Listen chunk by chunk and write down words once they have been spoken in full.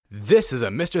This is a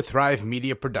Mr. Thrive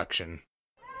Media production.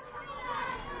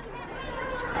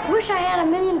 Wish I had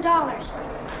 $1 million.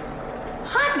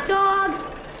 Hot dog!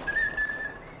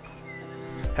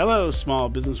 Hello, small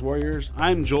business warriors.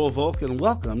 I'm Joel Volk, and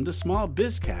welcome to Small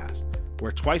Bizcast,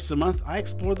 where twice a month I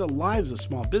explore the lives of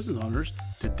small business owners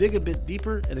to dig a bit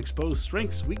deeper and expose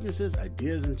strengths, weaknesses,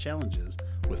 ideas, and challenges,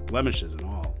 with blemishes and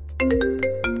all.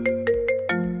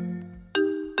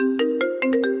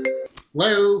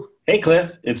 Hello. Hey,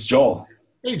 Cliff. It's Joel.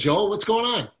 Hey, Joel. What's going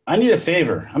on? I need a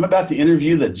favor. I'm about to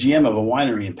interview the GM of a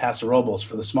winery in Paso Robles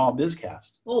for the Small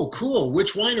Bizcast. Oh, cool.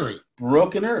 Which winery?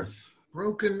 Broken Earth.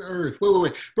 Broken Earth.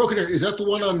 Wait. Broken Earth. Is that the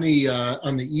one on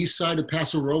the east side of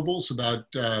Paso Robles? About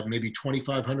maybe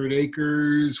 2,500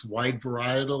 acres, wide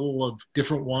varietal of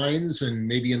different wines, and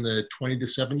maybe in the $20 to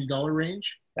 $70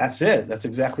 range? That's it. That's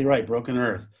exactly right. Broken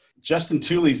Earth. Justin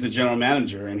Tooley's the general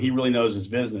manager, and he really knows his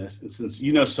business. And since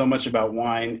you know so much about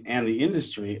wine and the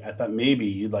industry, I thought maybe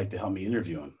you'd like to help me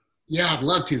interview him. Yeah, I'd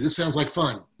love to. This sounds like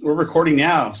fun. We're recording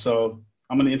now, so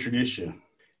I'm going to introduce you.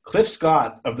 Cliff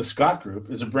Scott of the Scott Group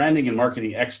is a branding and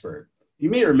marketing expert. You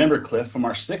may remember Cliff from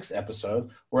our 6th episode,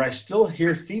 where I still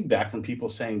hear feedback from people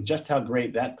saying just how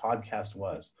great that podcast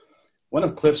was. One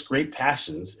of Cliff's great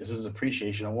passions is his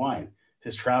appreciation of wine.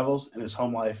 His travels and his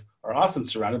home life are often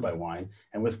surrounded by wine,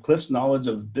 and with Cliff's knowledge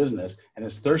of business and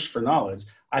his thirst for knowledge,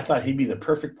 I thought he'd be the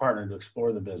perfect partner to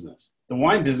explore the business. The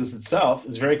wine business itself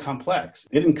is very complex.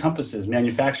 It encompasses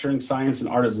manufacturing, science,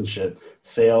 and artisanship,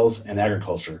 sales, and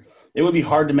agriculture. It would be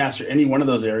hard to master any one of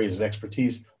those areas of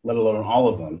expertise, let alone all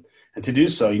of them. And to do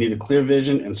so, you need a clear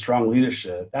vision and strong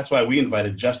leadership. That's why we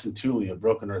invited Justin Tooley of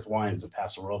Broken Earth Wines of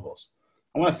Paso Robles.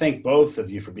 I want to thank both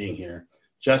of you for being here.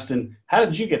 Justin, how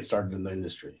did you get started in the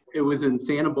industry? It was in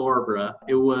Santa Barbara.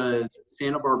 It was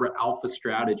Santa Barbara Alpha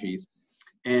Strategies.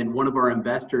 And one of our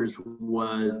investors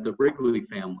was the Wrigley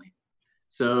family.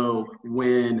 So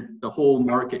when the whole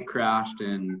market crashed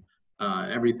and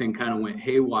everything kind of went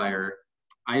haywire,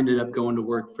 I ended up going to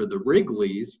work for the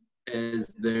Wrigleys as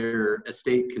their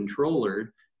estate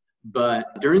controller.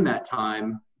 But during that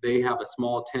time, they have a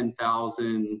small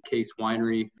 10,000 case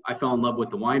winery. I fell in love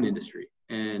with the wine industry.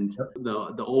 And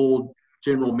the old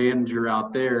general manager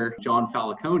out there, John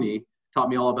Falcone, taught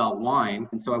me all about wine.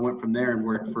 And so I went from there and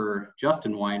worked for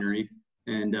Justin Winery.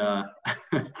 And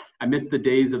I missed the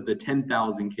days of the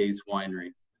 10,000 case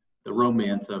winery, the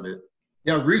romance of it.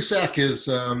 Yeah, Rusac is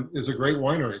a great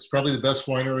winery. It's probably the best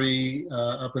winery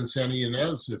up in Santa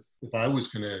Ynez if I was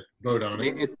going to vote on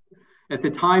it. At the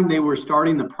time, they were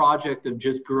starting the project of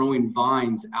just growing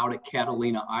vines out at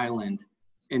Catalina Island.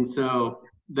 And so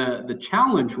the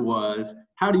challenge was,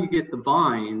 how do you get the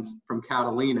vines from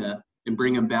Catalina and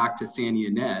bring them back to Santa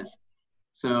Ynez?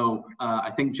 So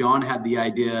I think John had the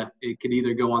idea it could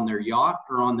either go on their yacht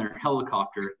or on their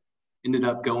helicopter. Ended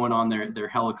up going on their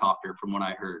helicopter, from what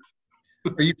I heard.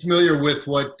 Are you familiar with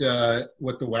what the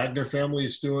Wagner family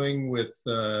is doing with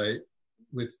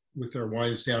their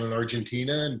wines down in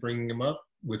Argentina and bringing them up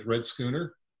with Red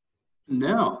Schooner?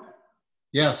 No.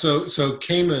 Yeah, so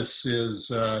Camus has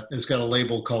got a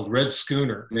label called Red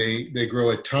Schooner. They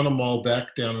grow a ton of Malbec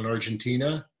down in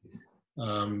Argentina.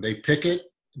 They pick it.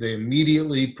 They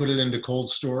immediately put it into cold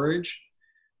storage,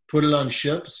 put it on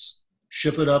ships,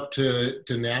 ship it up to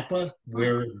Napa,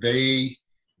 where they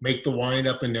make the wine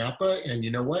up in Napa. And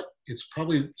you know what? It's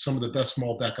probably some of the best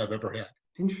Malbec I've ever had.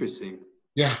 Interesting.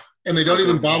 Yeah. And they don't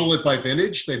even bottle it by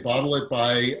vintage. They bottle it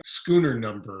by schooner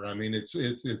number. I mean, it's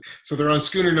so they're on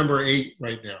schooner number 8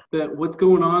 right now. What's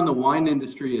going on in the wine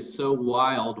industry is so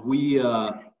wild. We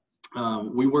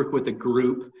work with a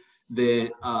group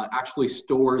that actually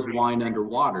stores wine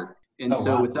underwater. And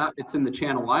it's in the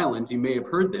Channel Islands. You may have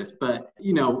heard this, but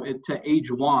to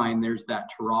age wine, there's that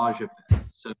tirage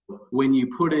effect. So when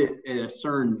you put it at a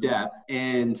certain depth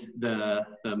and the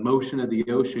motion of the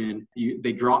ocean,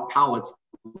 they drop pallets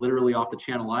literally off the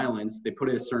Channel Islands. They put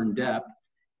it at a certain depth,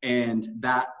 and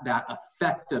that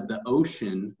effect of the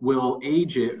ocean will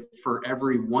age it for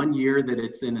every 1 year that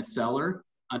it's in a cellar.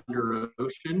 Under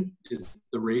ocean is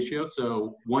the ratio.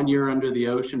 So 1 year under the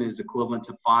ocean is equivalent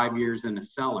to 5 years in a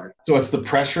cellar. So it's the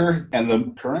pressure and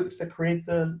the currents that create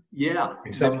the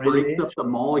that breaks up the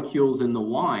molecules in the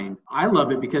wine. I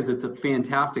love it because it's a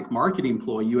fantastic marketing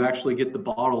ploy. You actually get the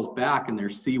bottles back and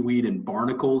there's seaweed and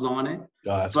barnacles on it.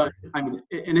 But I mean,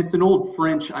 and it's an old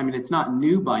French, I mean, it's not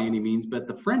new by any means, but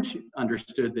the French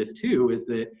understood this too, is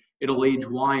that it'll age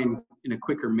wine in a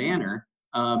quicker manner.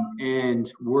 And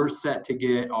we're set to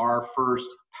get our first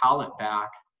pallet back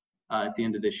at the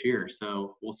end of this year.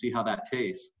 So we'll see how that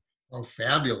tastes. Oh,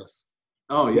 fabulous.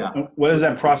 Oh, yeah. What is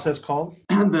that process called?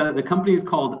 The company is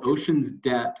called Ocean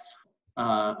Depths.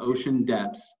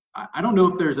 I don't know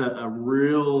if there's a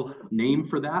real name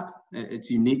for that.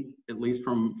 It's unique, at least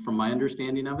from my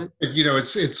understanding of it. You know,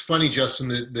 it's funny, Justin,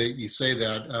 that you say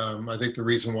that. I think the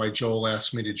reason why Joel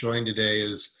asked me to join today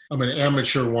is I'm an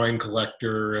amateur wine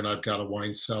collector and I've got a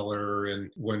wine cellar.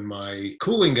 And when my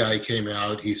cooling guy came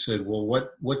out, he said, well,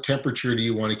 what temperature do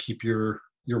you want to keep your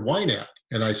wine at?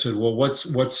 And I said, well, what's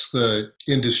the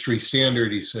industry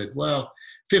standard? He said, well,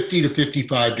 50 to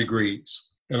 55 degrees.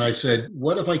 And I said,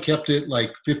 what if I kept it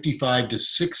like 55 to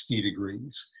 60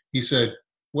 degrees? He said,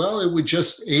 well, it would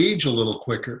just age a little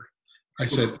quicker. I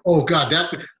said, oh God,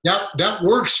 that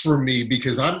works for me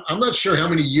because I'm not sure how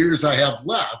many years I have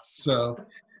left. So,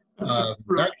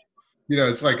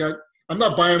 it's like I'm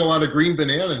not buying a lot of green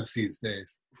bananas these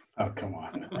days. Oh, come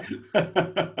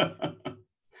on.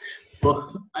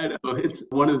 Well, I know it's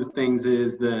one of the things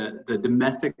is the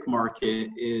domestic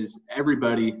market is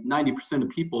everybody, 90% of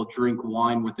people drink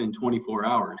wine within 24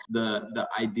 hours. The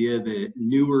idea that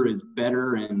newer is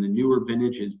better and the newer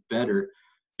vintage is better.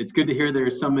 It's good to hear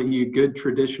there's some of you good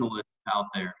traditionalists out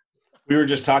there. We were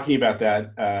just talking about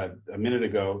that a minute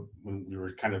ago when we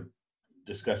were kind of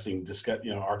discussing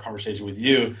our conversation with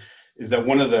you. Is that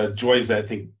one of the joys that I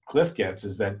think Cliff gets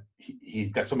is that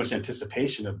he's got so much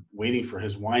anticipation of waiting for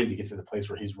his wine to get to the place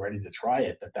where he's ready to try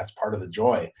it, that's part of the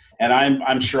joy. And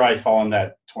I'm sure I fall in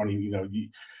that 20,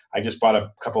 I just bought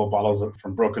a couple of bottles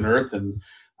from Broken Earth, and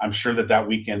I'm sure that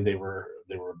weekend they were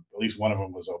at least one of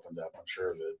them was opened up. I'm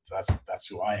sure of it. That's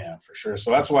who I am for sure.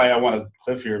 So that's why I wanted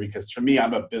Cliff here, because for me,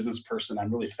 I'm a business person.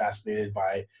 I'm really fascinated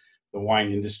by the wine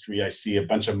industry. I see a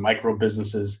bunch of micro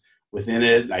businesses within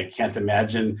it. I can't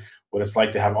imagine what it's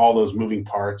like to have all those moving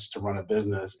parts to run a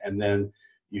business. And then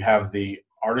you have the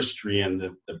artistry and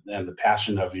the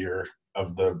passion of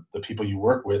the people you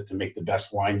work with to make the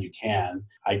best wine you can.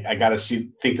 I got to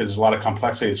think that there's a lot of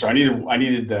complexity. So I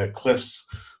needed Cliff's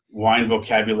wine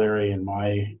vocabulary and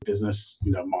my business,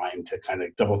 mind to kind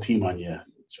of double team on you.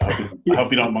 So I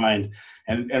hope you don't mind.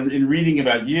 And in reading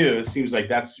about you, it seems like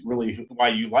that's really why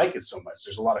you like it so much.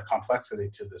 There's a lot of complexity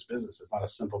to this business. It's not a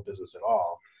simple business at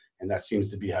all. And that seems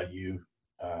to be how you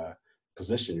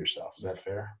position yourself. Is that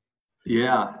fair?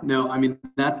 Yeah, no, I mean,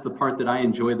 that's the part that I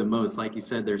enjoy the most. Like you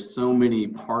said, there's so many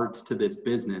parts to this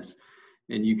business,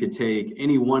 and you could take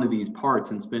any one of these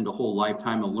parts and spend a whole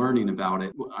lifetime of learning about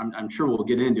it. I'm sure we'll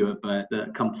get into it, but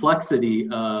the complexity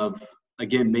of,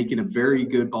 again, making a very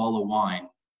good bottle of wine,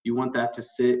 you want that to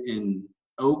sit in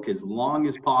oak as long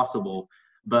as possible.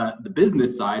 But the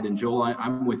business side, and Joel,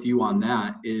 I'm with you on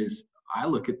that, is I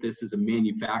look at this as a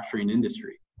manufacturing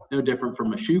industry, no different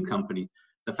from a shoe company.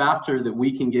 The faster that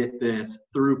we can get this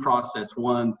through process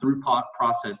one, through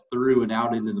process through and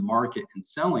out into the market and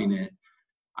selling it,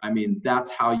 I mean, that's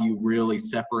how you really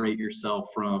separate yourself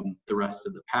from the rest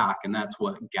of the pack. And that's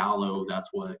what Gallo, that's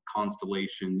what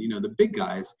Constellation, the big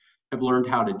guys have learned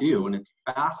how to do. And it's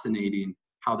fascinating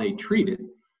how they treat it.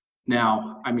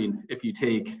 Now, I mean, if you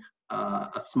take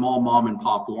a small mom and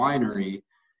pop winery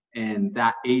and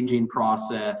that aging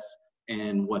process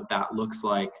and what that looks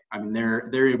like, I mean,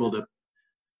 they're able to,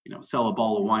 sell a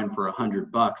bottle of wine for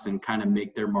 $100 and kind of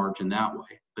make their margin that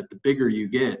way. But the bigger you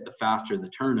get, the faster the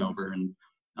turnover. And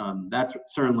that's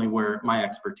certainly where my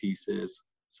expertise is.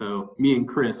 So me and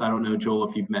Chris, I don't know, Joel,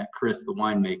 if you've met Chris, the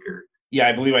winemaker. Yeah,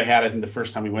 I believe I had it. And the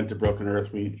first time we went to Broken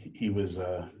Earth, we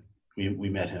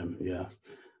met him. Yeah.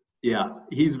 Yeah,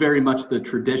 he's very much the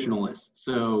traditionalist.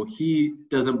 So he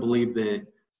doesn't believe that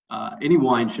any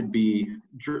wine should be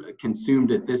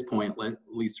consumed at this point, at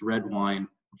least red wine,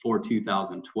 before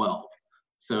 2012.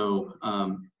 So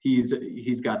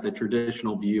he's got the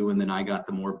traditional view, and then I got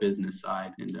the more business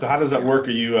side. And, so how does that work?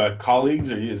 Are you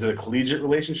colleagues, or is it a collegiate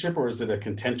relationship, or is it a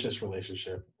contentious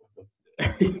relationship?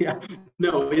 Yeah,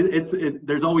 no,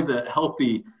 there's always a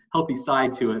healthy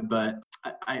side to it, but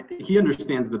he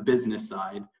understands the business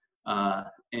side,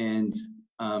 and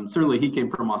certainly he came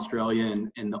from Australia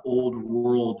and the old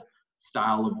world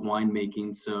style of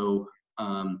winemaking. So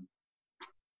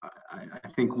I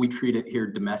think we treat it here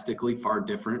domestically far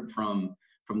different from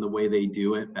the way they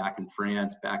do it back in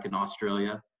France, back in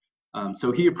Australia.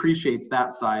 So he appreciates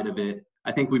that side of it.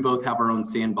 I think we both have our own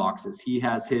sandboxes. He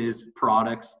has his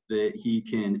products that he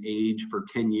can age for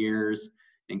 10 years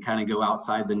and kind of go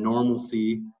outside the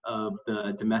normalcy of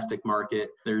the domestic market.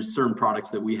 There's certain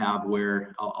products that we have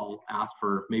where I'll ask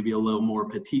for maybe a little more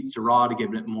Petite Syrah to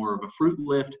give it more of a fruit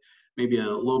lift, maybe a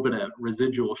little bit of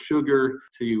residual sugar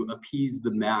to appease the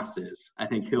masses. I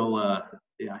think he'll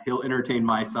yeah, he'll entertain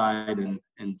my side, and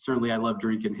certainly I love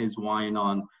drinking his wine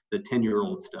on the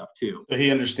 10-year-old stuff too. So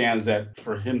he understands that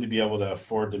for him to be able to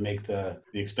afford to make the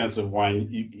expensive wine,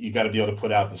 you got to be able to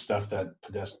put out the stuff that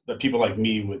people like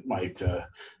me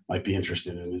might be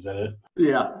interested in. Is that it?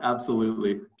 Yeah,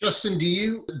 absolutely. Justin,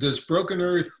 does Broken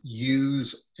Earth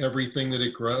use everything that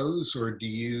it grows, or do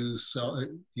you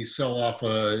sell off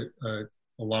a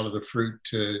lot of the fruit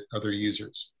to other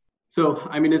users? So,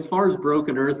 I mean, as far as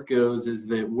Broken Earth goes, is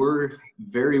that we're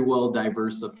very well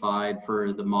diversified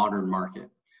for the modern market.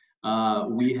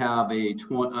 We have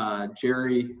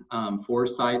Jerry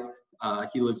Forsyth.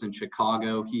 He lives in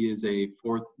Chicago. He is a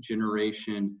 4th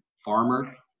generation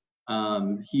farmer.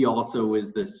 He also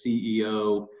is the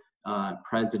CEO,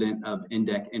 president of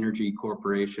Indec Energy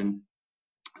Corporation.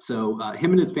 So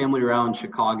him and his family are out in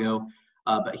Chicago,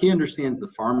 but he understands the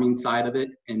farming side of it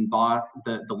and bought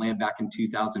the land back in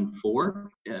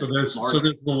 2004. So there's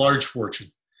a large fortune.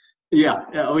 Yeah.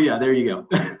 Oh yeah. There you go.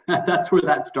 That's where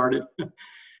that started.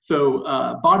 So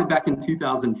bought it back in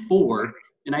 2004.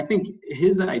 And I think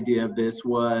his idea of this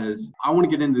was, I want to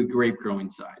get into the grape growing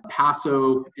side.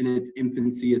 Paso, in its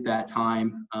infancy at that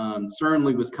time,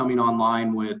 certainly was coming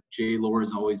online with Jay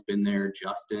Lore's always been there,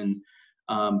 Justin,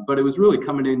 but it was really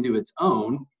coming into its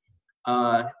own.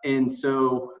 And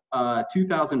so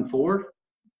 2004,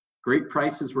 grape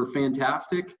prices were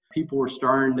fantastic. People were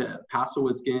Paso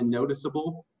was getting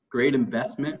noticeable, great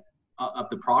investment of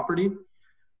the property.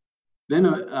 Then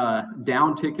a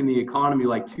downtick in the economy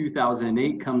like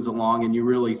 2008 comes along, and you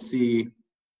really see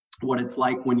what it's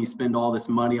like when you spend all this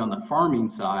money on the farming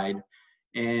side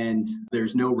and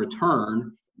there's no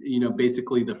return.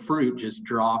 Basically the fruit just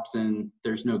drops and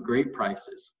there's no grape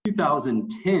prices.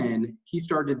 2010, he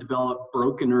started to develop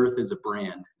Broken Earth as a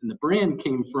brand. And the brand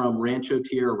came from Rancho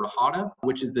Tierra Rajada,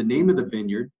 which is the name of the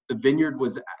vineyard. The vineyard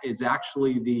is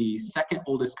actually the 2nd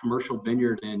oldest commercial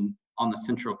vineyard on the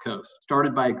Central Coast.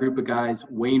 Started by a group of guys,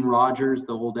 Wayne Rogers,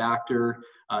 the old actor,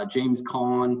 James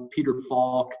Caan, Peter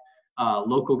Falk,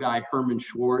 local guy Herman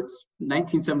Schwartz.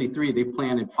 1973, they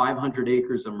planted 500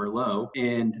 acres of Merlot,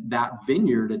 and that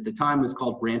vineyard at the time was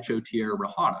called Rancho Tierra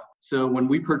Rajada. So when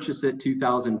we purchased it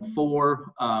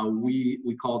 2004,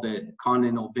 we called it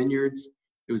Continental Vineyards.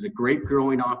 It was a grape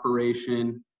growing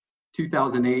operation.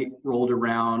 2008 rolled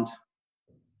around,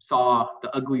 saw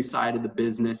the ugly side of the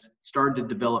business, started to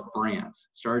develop brands,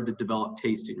 started to develop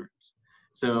tasting rooms.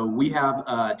 So we have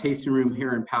a tasting room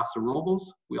here in Paso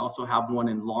Robles. We also have one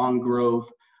in Long Grove,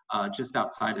 just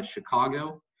outside of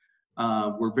Chicago.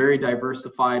 We're very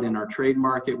diversified in our trade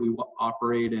market. We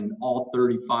operate in all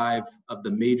 35 of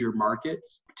the major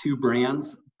markets. 2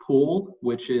 brands, Pool,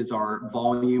 which is our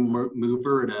volume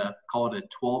mover at call it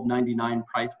a $12.99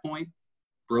 price point.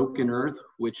 Broken Earth,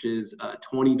 which is a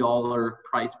 $20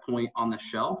 price point on the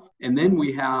shelf. And then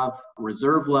we have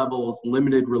reserve levels,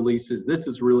 limited releases. This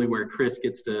is really where Chris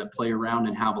gets to play around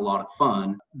and have a lot of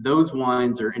fun. Those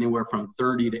wines are anywhere from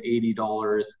 $30 to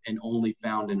 $80 and only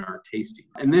found in our tasting.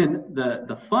 And then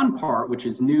the fun part, which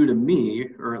is new to me,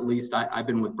 or at least I've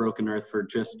been with Broken Earth for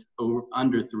just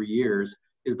under 3 years,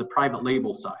 is the private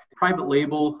label side. Private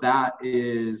label, that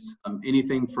is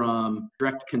anything from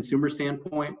direct consumer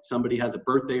standpoint. Somebody has a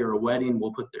birthday or a wedding,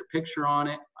 we'll put their picture on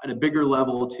it. At a bigger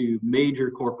level to major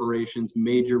corporations,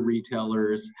 major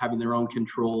retailers having their own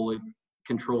control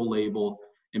label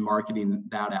and marketing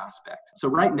that aspect. So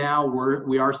right now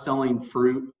we are selling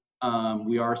fruit.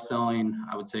 We are selling,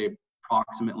 I would say,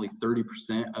 approximately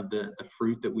 30% of the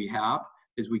fruit that we have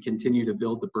as we continue to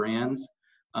build the brands.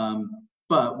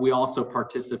 But we also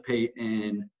participate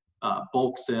in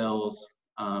bulk sales,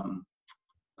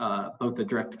 both the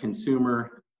direct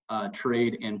consumer,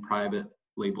 trade, and private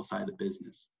label side of the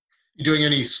business. You doing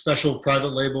any special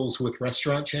private labels with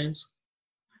restaurant chains?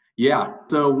 Yeah,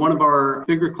 so one of our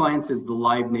bigger clients is the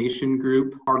Live Nation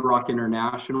Group, Hard Rock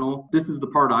International. This is the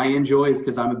part I enjoy, is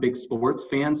because I'm a big sports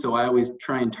fan, so I always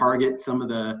try and target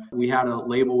we had a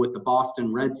label with the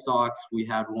Boston Red Sox, we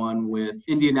had one with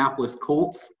Indianapolis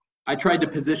Colts. I tried to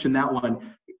position that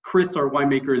one. Chris, our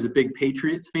winemaker, is a big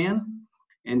Patriots fan.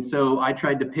 And so I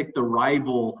tried to pick the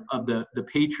rival of the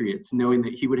Patriots, knowing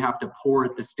that he would have to pour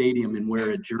at the stadium and wear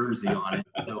a jersey on it.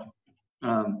 So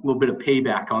a little bit of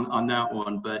payback on that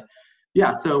one. But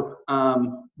yeah, so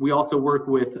we also work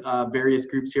with various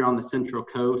groups here on the Central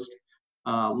Coast,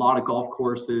 a lot of golf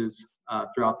courses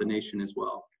throughout the nation as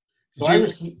well. So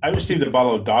I received a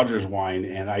bottle of Dodgers wine,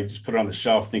 and I just put it on the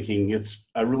shelf thinking it's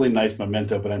a really nice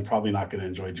memento, but I'm probably not going to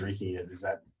enjoy drinking it. Is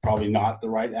that probably not the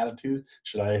right attitude?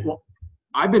 Should I? Well,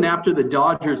 I've been after the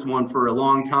Dodgers one for a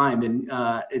long time, and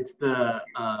it's the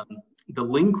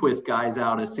Lindquist guys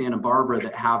out of Santa Barbara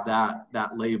that have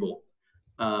that label.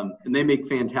 And they make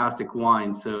fantastic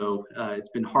wine. So it's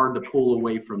been hard to pull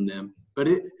away from them. But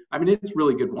it's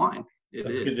really good wine.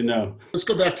 That's good to know. Let's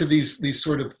go back to these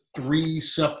sort of three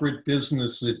separate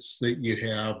businesses that you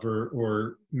have,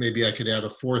 or maybe I could add a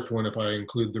fourth one if I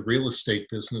include the real estate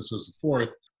business as a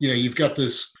fourth. You've got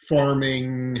this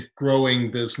farming,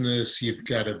 growing business. You've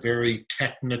got a very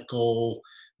technical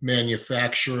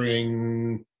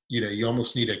manufacturing. You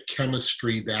almost need a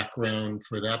chemistry background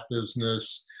for that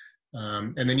business.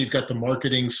 And then you've got the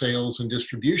marketing, sales, and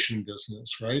distribution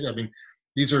business, right? I mean,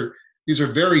 these are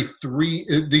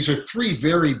three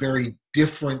very, very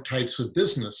different types of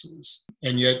businesses.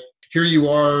 And yet here you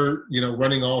are,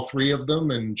 running all three of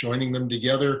them and joining them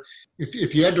together.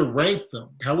 If you had to rank them,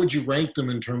 how would you rank them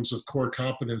in terms of core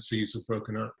competencies of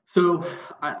Broken Earth? So,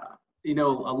 a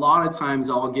lot of times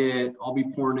I'll be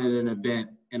pouring at an event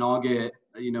and I'll get,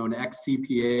 an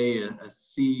ex-CPA, a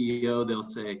CEO, they'll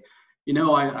say,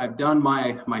 I've done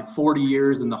my 40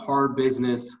 years in the hard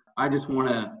business. I just want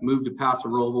to move to Paso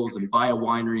Robles and buy a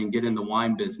winery and get in the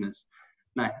wine business.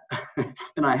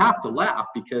 And I have to laugh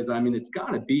because, it's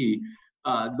got to be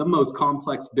the most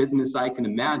complex business I can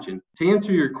imagine. To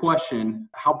answer your question,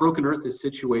 how Broken Earth is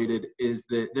situated is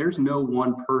that there's no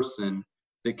one person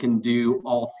that can do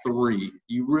all three.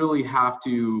 You really have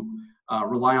to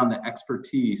rely on the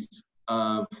expertise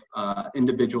of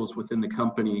individuals within the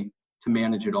company to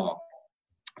manage it all.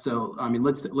 So,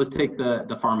 let's take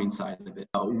the farming side of it.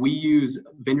 We use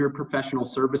Vineyard Professional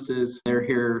Services. They're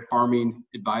here, farming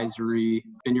advisory,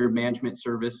 vineyard management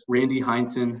service. Randy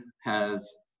Heinzen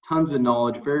has tons of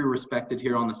knowledge, very respected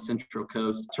here on the Central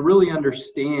Coast, to really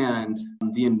understand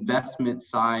the investment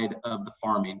side of the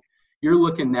farming. You're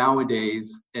looking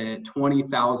nowadays at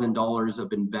 $20,000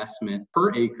 of investment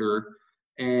per acre,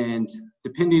 and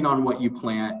depending on what you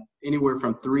plant, anywhere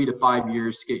from 3 to 5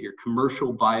 years to get your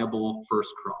commercial viable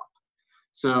first crop.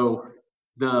 So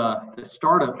the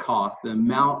startup cost, the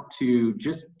amount to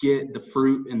just get the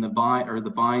fruit in the vine or the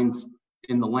vines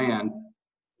in the land,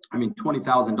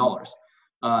 $20,000.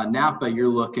 Napa, you're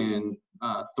looking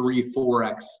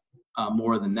 3-4x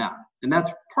more than that. And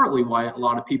that's partly why a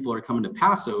lot of people are coming to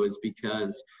Paso, is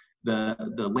because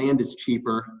the land is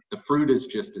cheaper, the fruit is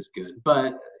just as good.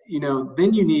 But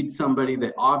then you need somebody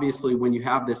that, obviously, when you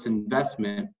have this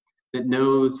investment, that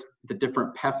knows the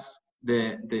different pests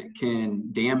that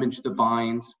can damage the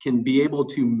vines, can be able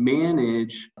to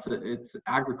manage. It's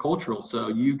agricultural.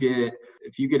 So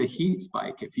if you get a heat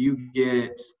spike, if you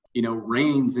get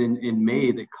rains in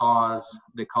May that cause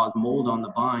mold on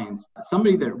the vines,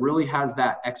 somebody that really has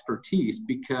that expertise,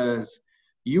 because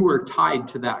you are tied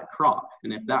to that crop.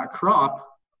 And if that crop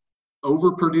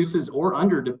overproduces or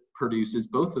underproduces,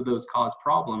 both of those cause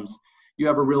problems, you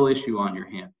have a real issue on your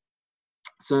hand.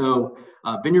 So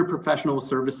Vineyard Professional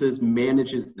Services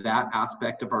manages that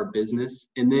aspect of our business.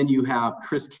 And then you have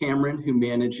Chris Cameron, who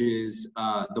manages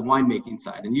the winemaking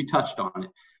side. And you touched on it.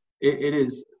 It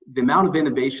is the amount of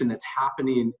innovation that's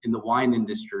happening in the wine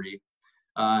industry.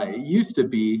 It used to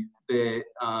be that,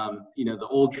 the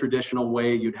old traditional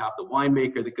way, you'd have the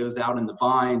winemaker that goes out in the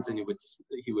vines and he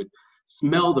would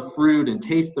smell the fruit and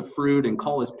taste the fruit and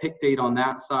call his pick date on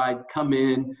that side, come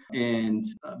in and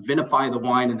vinify the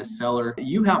wine in the cellar.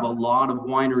 You have a lot of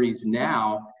wineries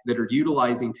now that are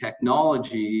utilizing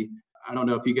technology. I don't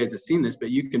know if you guys have seen this, but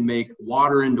you can make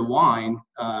water into wine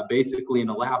basically in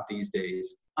a lab these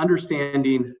days.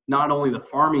 Understanding not only the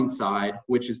farming side,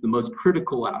 which is the most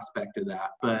critical aspect of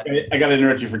that, but I got to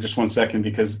interrupt you for just 1 second,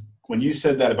 because when you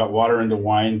said that about water into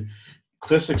wine,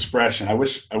 Cliff's expression, I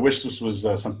wish this was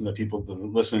something that the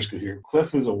listeners could hear.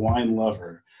 Cliff was a wine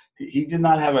lover. He did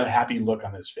not have a happy look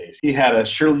on his face. He had a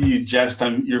 "surely you jest,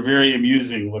 you're very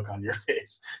amusing" look on your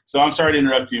face. So I'm sorry to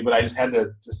interrupt you, but I just had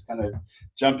to kind of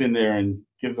jump in there and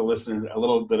give the listener a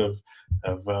little bit of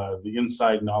the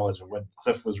inside knowledge of what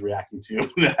Cliff was reacting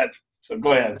to. So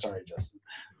go ahead. Sorry, Justin.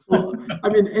 Well,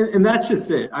 and that's just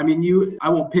it. I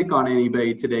won't pick on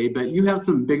anybody today, but you have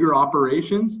some bigger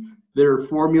operations that are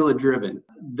formula driven.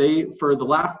 For the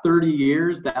last 30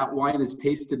 years, that wine has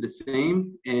tasted the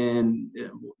same, and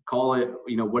call it,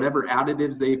 whatever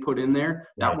additives they put in there,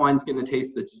 that wine's going to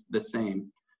taste the same.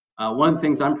 One of the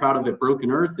things I'm proud of at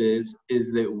Broken Earth is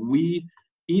that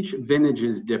each vintage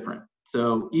is different.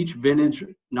 So each vintage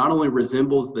not only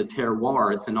resembles the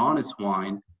terroir, it's an honest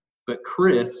wine, but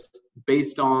Chris,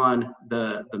 based on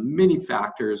the many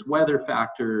factors, weather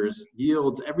factors,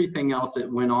 yields, everything else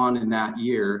that went on in that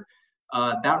year,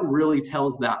 that really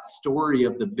tells that story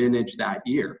of the vintage that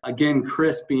year. Again,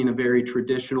 Chris being a very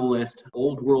traditionalist,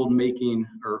 old world making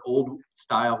or old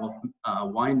style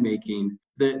winemaking,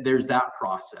 there's that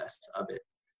process of it.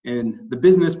 And the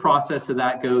business process of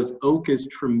that goes, oak is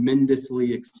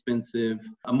tremendously expensive.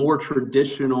 A more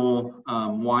traditional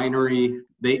winery,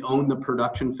 they own the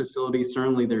production facility.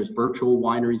 Certainly there's virtual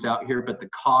wineries out here, but the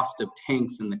cost of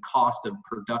tanks and the cost of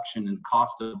production and the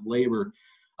cost of labor,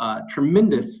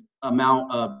 tremendous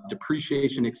amount of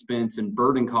depreciation expense and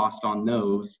burden cost on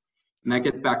those. And that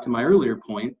gets back to my earlier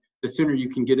point. The sooner you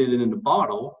can get it in a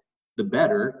bottle, the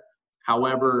better.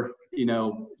 However,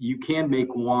 you can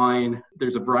make wine.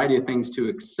 There's a variety of things to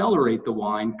accelerate the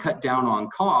wine, cut down on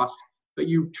cost, but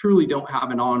you truly don't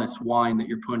have an honest wine that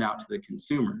you're putting out to the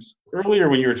consumers. Earlier,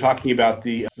 when you were talking about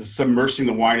the submersing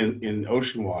the wine in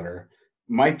ocean water,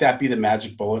 might that be the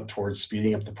magic bullet towards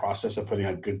speeding up the process of putting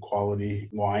a good quality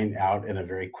wine out at a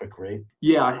very quick rate?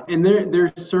 Yeah, and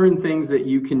there's certain things that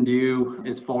you can do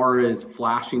as far as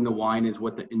flashing the wine is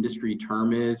what the industry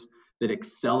term is, that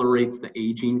accelerates the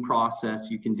aging process.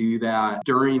 You can do that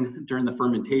during the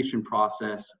fermentation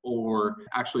process or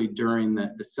actually during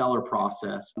the cellar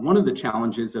process. One of the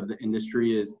challenges of the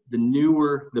industry is the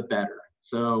newer, the better.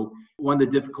 So one of the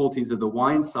difficulties of the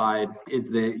wine side is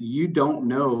that you don't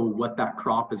know what that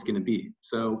crop is going to be.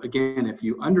 So again, if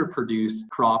you underproduce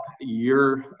crop,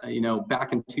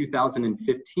 back in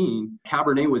 2015,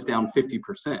 Cabernet was down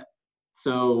 50%.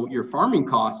 So your farming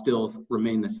costs still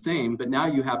remain the same, but now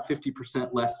you have 50%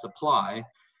 less supply,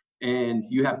 and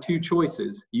you have two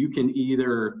choices. You can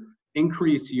either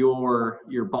increase your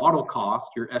bottle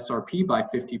cost, your SRP, by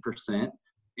 50%,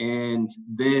 and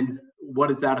then what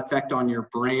does that affect on your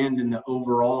brand and the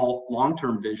overall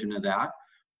long-term vision of that?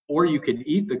 Or you could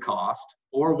eat the cost,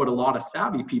 or what a lot of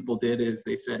savvy people did is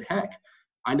they said, heck,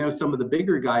 I know some of the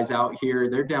bigger guys out here,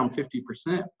 they're down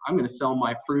 50%. I'm going to sell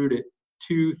my fruit at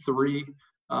 2-3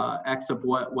 x of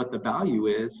what the value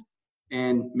is,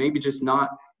 and maybe just not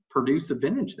produce a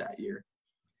vintage that year.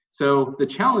 So the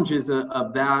challenges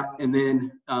of that, and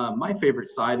then my favorite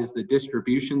side is the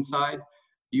distribution side.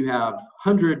 You have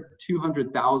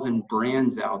 200,000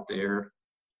 brands out there,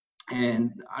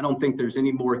 and I don't think there's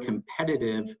any more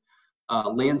competitive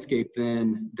landscape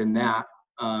than that.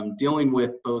 Dealing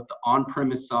with both the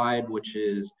on-premise side, which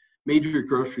is major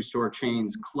grocery store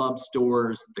chains, club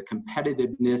stores, the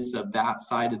competitiveness of that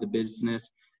side of the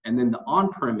business, and then the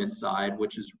on-premise side,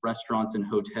 which is restaurants and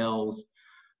hotels,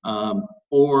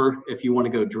 or if you want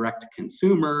to go direct to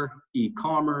consumer,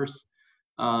 e-commerce.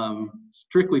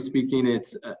 Strictly speaking,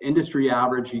 it's industry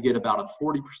average. You get about a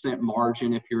 40%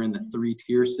 margin if you're in the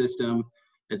 3-tier system,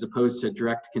 as opposed to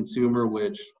direct to consumer,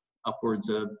 which upwards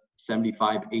of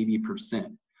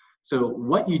 75-80%. So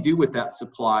what you do with that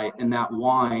supply and that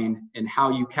wine and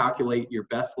how you calculate your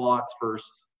best lots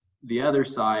versus the other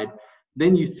side,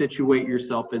 then you situate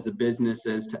yourself as a business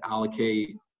as to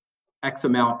allocate X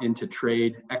amount into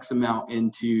trade, X amount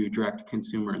into direct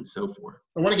consumer, and so forth.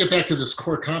 I want to get back to this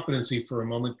core competency for a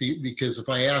moment, because if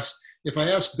I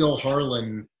ask Bill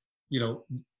Harlan,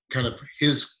 kind of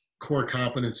his core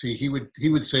competency, he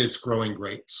would say it's growing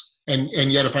grapes.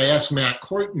 And yet if I ask Matt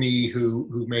Courtney,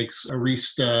 who makes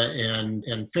Arista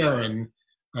and Farron,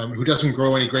 who doesn't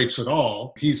grow any grapes at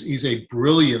all, he's a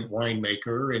brilliant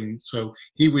winemaker, and so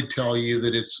he would tell you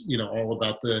that it's all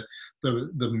about the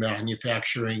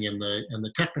manufacturing and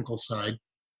the technical side.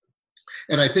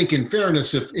 And I think, in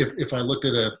fairness, if I looked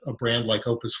at a brand like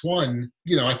Opus One,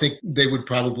 I think they would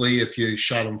probably, if you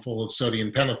shot them full of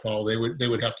sodium pentothal, they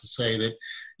would have to say that,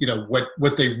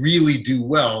 what they really do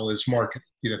well is marketing.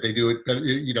 They do it,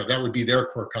 that would be their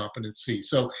core competency.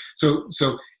 So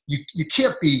you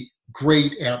can't be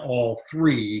great at all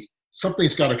three.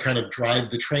 Something's got to kind of drive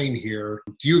the train here.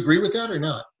 Do you agree with that or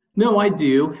not? No, I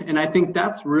do. And I think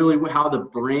that's really how the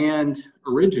brand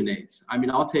originates. I mean,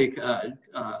 I'll take the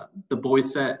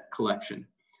Boisset collection.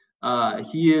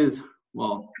 He is,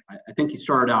 I think he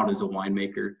started out as a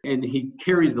winemaker, and he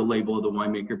carries the label of the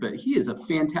winemaker, but he is a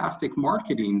fantastic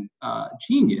marketing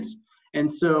genius. And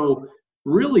so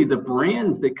really the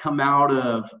brands that come out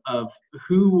of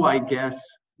who, I guess,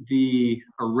 the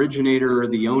originator or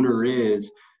the owner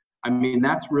is, I mean,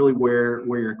 that's really where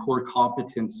your core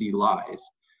competency lies.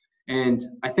 And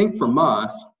I think from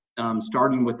us,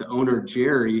 starting with the owner,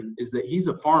 Jerry, is that he's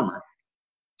a farmer.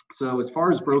 So as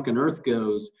far as Broken Earth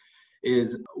goes,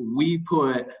 is we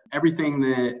put everything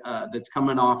that's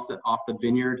coming off the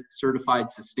vineyard, certified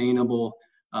sustainable,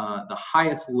 the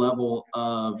highest level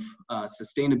of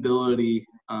sustainability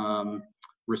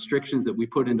restrictions that we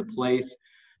put into place.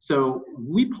 So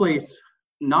we place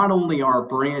not only our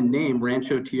brand name,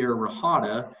 Rancho Tierra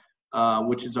Rajada,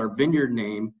 which is our vineyard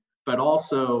name, but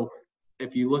also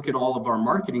if you look at all of our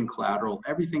marketing collateral,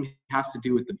 everything has to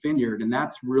do with the vineyard, and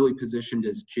that's really positioned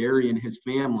as Jerry and his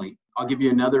family. I'll give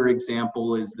you another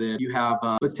example is that you have,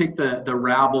 let's take the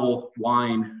Rabble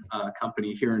wine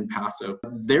company here in Paso.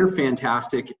 They're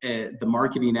fantastic at the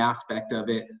marketing aspect of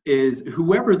it. Is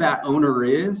whoever that owner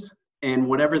is and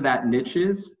whatever that niche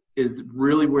is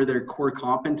really where their core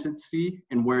competency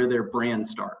and where their brand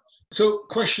starts. So,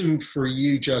 question for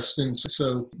you, Justin.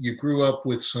 So, you grew up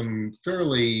with some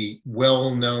fairly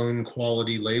well-known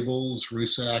quality labels.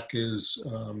 Rusac is,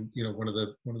 one of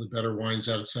the better wines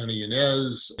out of Santa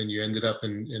Ynez, and you ended up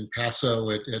in Paso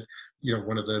at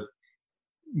one of the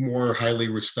more highly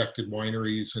respected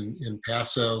wineries in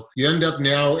Paso. You end up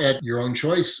now at your own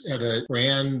choice at a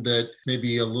brand that may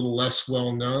be a little less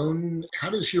well known. How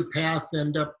does your path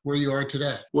end up where you are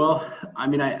today? Well, I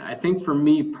mean, I think for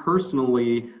me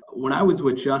personally, when I was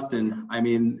with Justin, I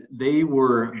mean, they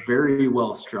were very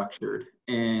well structured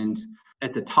and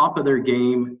at the top of their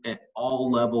game at all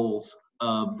levels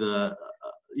of the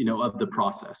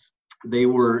process. They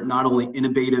were not only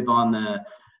innovative on the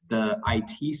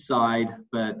IT side,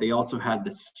 but they also had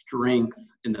the strength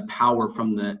and the power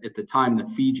from at the time, the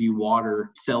Fiji Water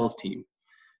sales team.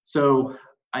 So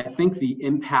I think the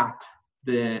impact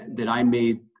that I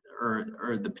made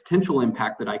or the potential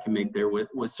impact that I can make there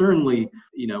was certainly,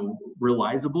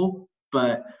 realizable.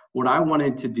 But what I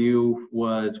wanted to do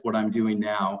was what I'm doing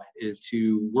now is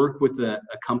to work with a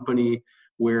company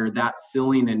where that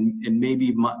ceiling and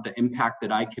maybe the impact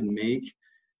that I can make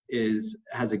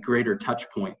has a greater touch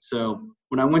point. So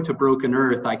when I went to Broken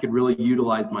Earth, I could really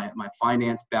utilize my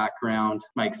finance background,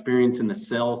 my experience in the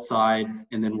sales side,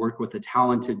 and then work with a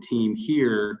talented team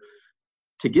here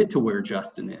to get to where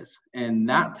Justin is. And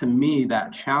that, to me,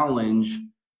 that challenge,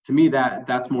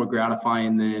 that's more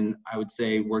gratifying than I would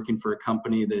say working for a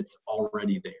company that's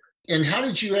already there. And how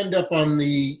did you end up on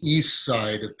the east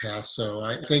side of Paso?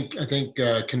 I think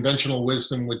conventional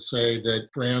wisdom would say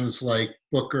that brands like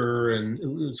Booker and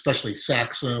especially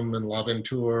Saxum and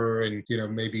L'Aventure and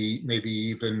maybe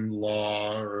even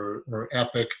Law or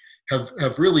Epic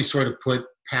have really sort of put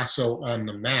Paso on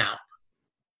the map.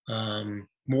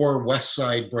 More west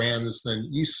side brands than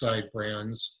east side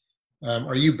brands.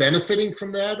 Are you benefiting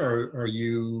from that, or are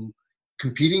you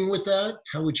competing with that?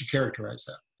 How would you characterize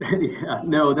that? Yeah,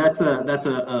 no, that's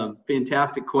a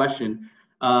fantastic question.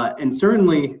 And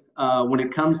certainly when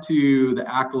it comes to the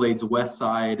accolades, West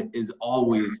Side is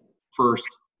always first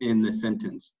in the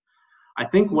sentence. I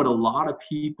think what a lot of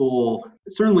people,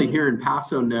 certainly here in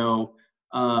Paso, know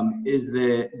is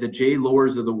the J.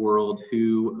 Loers of the world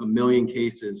who a million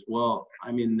cases. Well,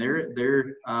 I mean,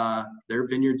 their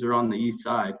vineyards are on the east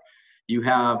side. You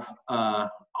have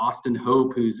Austin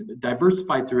Hope, who's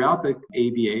diversified throughout the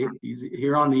AVA. He's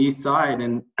here on the east side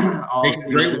and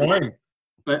great wine.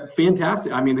 But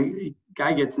fantastic. I mean, the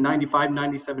guy gets 95,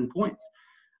 97 points.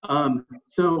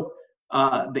 So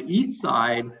the east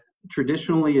side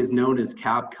traditionally is known as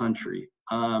Cab Country.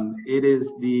 It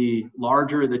is the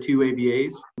larger of the two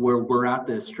AVAs, where we're at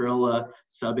the Estrella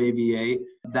sub-AVA.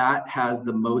 That has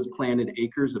the most planted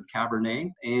acres of Cabernet.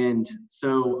 And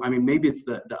so, I mean, maybe it's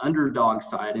the underdog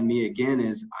side. And me, again,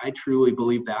 is I truly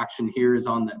believe the action here is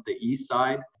on the east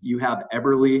side. You have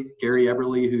Gary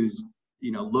Eberly, who's,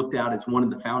 looked at as one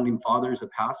of the founding fathers of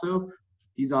Paso.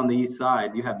 He's on the east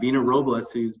side. You have Vina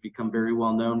Robles, who's become very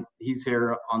well known. He's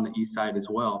here on the east side as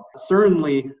well.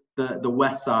 Certainly, the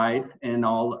west side and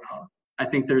all, I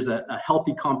think there's a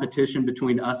healthy competition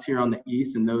between us here on the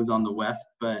east and those on the west,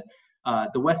 but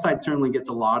the west side certainly gets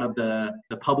a lot of the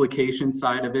publication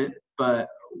side of it. But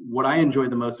what I enjoy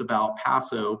the most about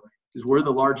Paso is we're the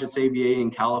largest AVA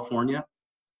in California.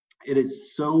 It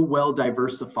is so well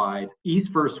diversified,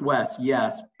 east versus west,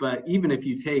 yes, but even if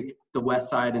you take the west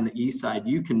side and the east side,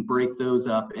 you can break those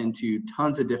up into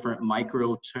tons of different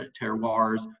micro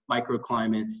terroirs,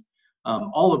 microclimates,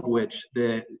 all of which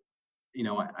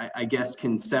I guess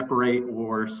can separate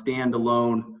or stand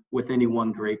alone with any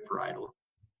one grape varietal.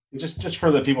 Just for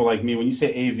the people like me, when you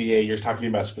say AVA, you're talking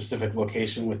about a specific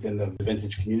location within the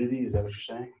vintage community. Is that what you're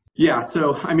saying? Yeah.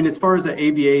 So, I mean, as far as the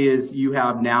AVA is, you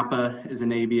have Napa as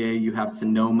an AVA, you have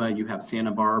Sonoma, you have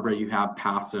Santa Barbara, you have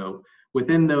Paso.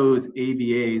 Within those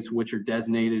AVAs, which are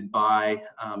designated by,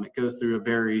 it goes through a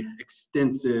very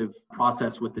extensive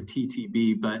process with the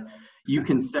TTB, but you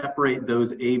can separate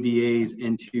those AVAs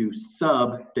into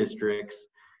sub-districts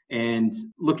and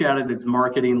look at it as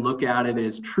marketing, look at it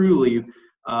as truly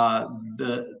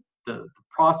the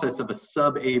process of a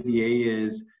sub-AVA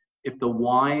is if the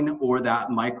wine or that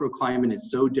microclimate is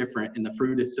so different and the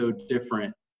fruit is so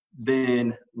different,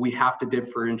 then we have to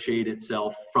differentiate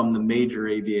itself from the major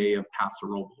AVA of Paso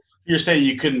Robles. You're saying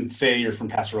you couldn't say you're from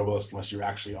Paso Robles unless you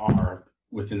actually are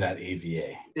within that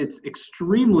AVA. It's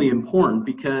extremely important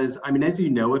because, I mean, as you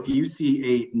know, if you see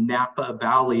a Napa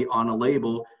Valley on a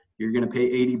label, you're going to pay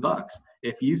 $80.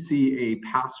 If you see a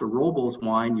Paso Robles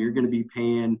wine, you're going to be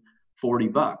paying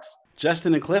 $40.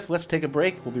 Justin and Cliff, let's take a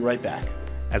break. We'll be right back.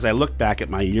 As I look back at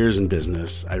my years in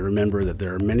business, I remember that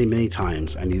there are many, many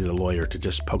times I needed a lawyer to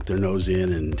just poke their nose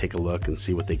in and take a look and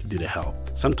see what they could do to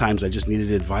help. Sometimes I just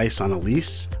needed advice on a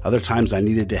lease. Other times I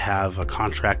needed to have a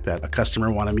contract that a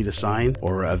customer wanted me to sign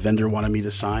or a vendor wanted me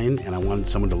to sign, and I wanted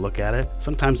someone to look at it.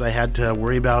 Sometimes I had to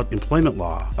worry about employment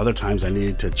law. Other times I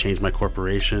needed to change my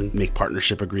corporation, make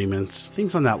partnership agreements,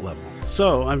 things on that level.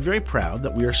 So I'm very proud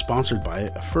that we are sponsored by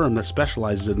a firm that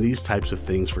specializes in these types of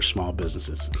things for small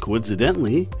businesses.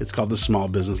 Coincidentally, it's called the Small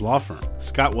Business Law Firm.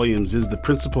 Scott Williams is the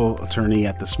principal attorney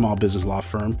at the Small Business Law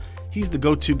Firm. He's the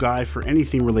go-to guy for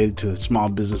anything related to small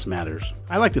business matters.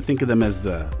 I like to think of them as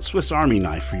the Swiss Army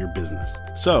knife for your business.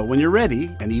 So when you're ready,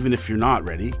 and even if you're not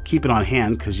ready, keep it on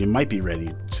hand because you might be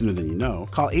ready sooner than you know.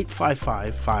 Call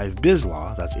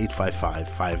 855-5BIZ-LAW. That's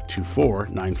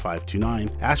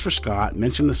 855-524-9529. Ask for Scott,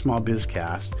 mention the Small Biz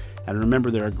Cast, and remember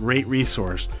they're a great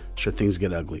resource should things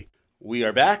get ugly. We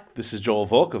are back. This is Joel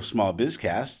Volk of Small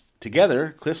BizCast.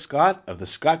 Together, Cliff Scott of the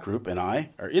Scott Group and I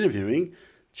are interviewing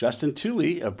Justin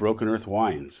Tooley of Broken Earth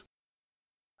Wines.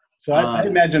 So I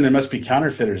imagine there must be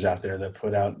counterfeiters out there that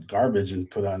put out garbage and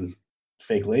put on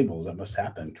fake labels. That must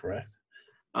happen, correct?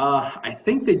 I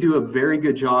think they do a very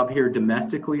good job here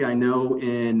domestically. I know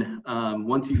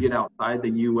once you get outside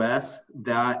the U.S.,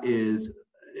 that is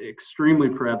extremely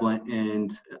prevalent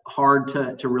and hard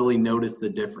to really notice the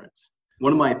difference.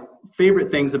 One of my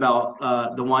favorite things about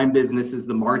the wine business is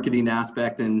the marketing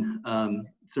aspect, and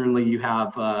certainly you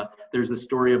have, there's a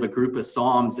story of a group of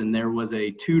Psalms, and there was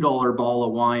a $2 bottle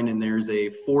of wine and there's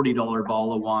a $40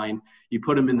 bottle of wine. You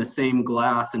put them in the same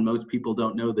glass and most people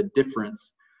don't know the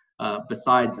difference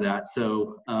besides that.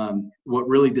 So what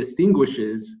really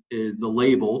distinguishes is the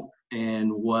label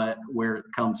and where it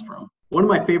comes from. One of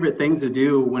my favorite things to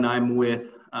do when I'm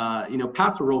with,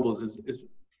 Paso Robles is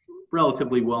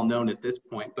relatively well known at this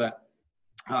point, but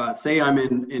say I'm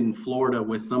in Florida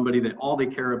with somebody that all they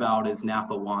care about is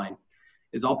Napa wine,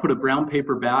 is I'll put a brown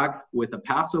paper bag with a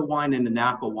Paso wine and a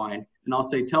Napa wine, and I'll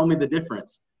say, tell me the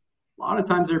difference. A lot of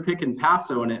times they're picking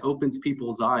Paso and it opens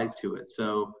people's eyes to it.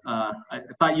 So I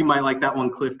thought you might like that one,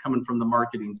 Cliff, coming from the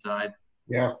marketing side.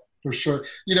 Yeah, for sure.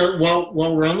 While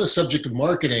we're on the subject of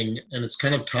marketing, and it's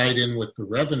kind of tied in with the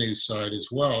revenue side as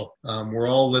well, we're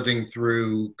all living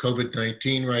through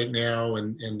COVID-19 right now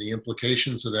and the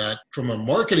implications of that. From a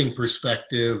marketing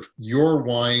perspective, your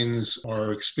wines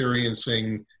are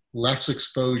experiencing less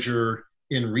exposure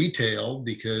in retail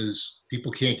because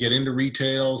people can't get into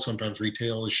retail. Sometimes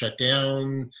retail is shut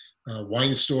down.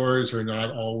 Wine stores are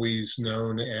not always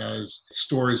known as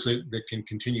stores that can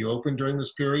continue open during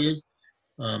this period.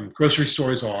 Grocery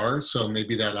stores are, so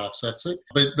maybe that offsets it.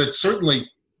 But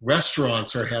certainly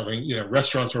restaurants are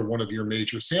restaurants are one of your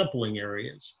major sampling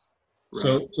areas.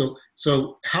 Right.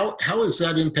 So how is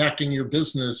that impacting your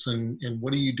business and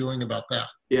what are you doing about that?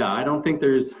 Yeah, I don't think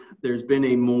there's been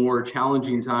a more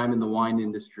challenging time in the wine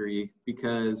industry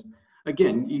because,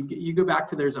 again, you go back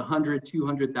to there's 100,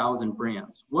 200,000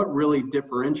 brands. What really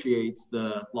differentiates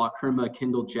the La Crema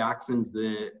Kendall Jacksons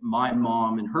that my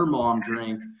mom and her mom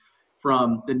drank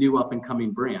from the new up and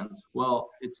coming brands? Well,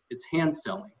 it's hand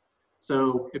selling.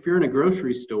 So if you're in a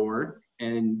grocery store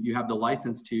and you have the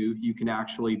license to, you can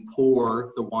actually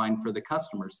pour the wine for the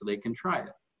customers so they can try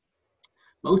it.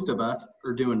 Most of us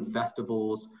are doing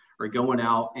festivals or going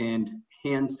out and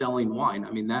hand selling wine. I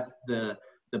mean, that's the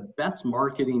best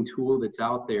marketing tool that's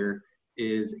out there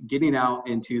is getting out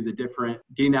into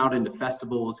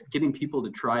festivals, getting people to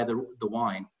try the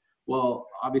wine. Well,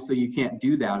 obviously you can't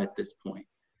do that at this point.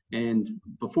 And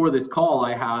before this call,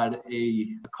 I had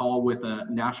a call with a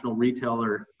national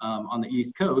retailer on the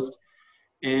East Coast,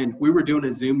 and we were doing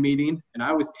a Zoom meeting, and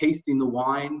I was tasting the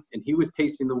wine, and he was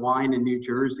tasting the wine in New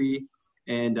Jersey,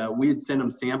 and we had sent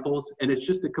him samples, and it's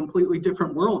just a completely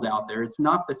different world out there. It's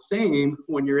not the same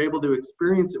when you're able to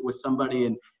experience it with somebody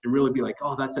and really be like,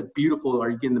 oh, that's a beautiful, are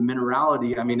you getting the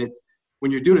minerality? I mean, it's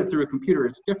when you're doing it through a computer,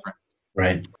 it's different.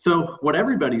 Right. So what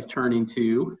everybody's turning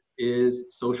to is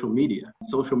social media.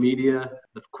 Social media,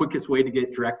 the quickest way to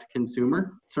get direct to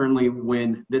consumer. Certainly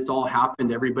when this all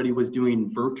happened, everybody was doing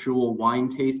virtual wine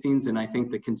tastings, and I think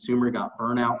the consumer got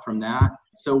burnout from that.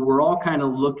 So we're all kind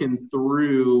of looking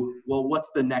through, well,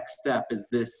 what's the next step? Is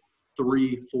this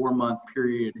 3-4 month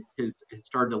period has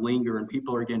started to linger and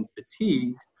people are getting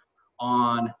fatigued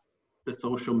on the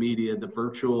social media, the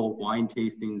virtual wine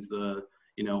tastings,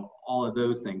 all of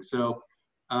those things. So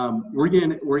we're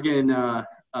getting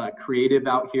creative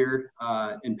out here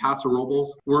in Paso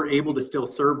Robles. We're able to still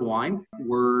serve wine.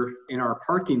 We're in our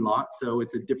parking lot, so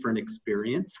it's a different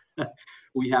experience.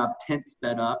 We have tents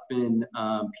set up, and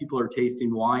people are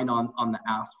tasting wine on the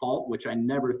asphalt, which I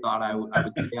never thought I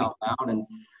would say out loud. And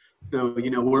so,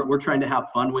 we're trying to have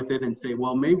fun with it and say,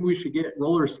 well, maybe we should get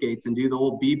roller skates and do the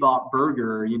old Bebop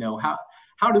burger.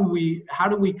 How do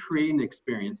we create an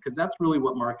experience? Because that's really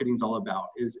what marketing's all about,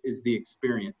 is the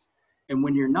experience. And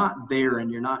when you're not there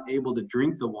and you're not able to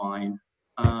drink the wine,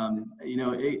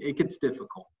 it gets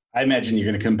difficult. I imagine you're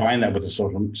going to combine that with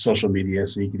the social media,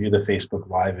 so you can do the Facebook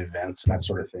Live events, that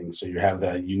sort of thing. So you have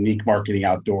the unique marketing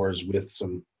outdoors with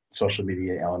some social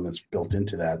media elements built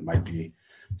into that. Might be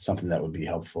something that would be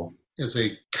helpful. As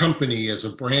a company, as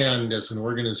a brand, as an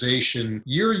organization,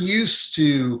 you're used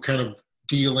to kind of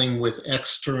dealing with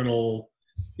external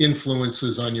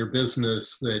influences on your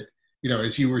business that,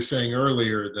 as you were saying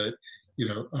earlier, that,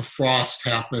 a frost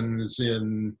happens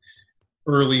in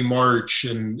early March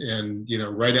and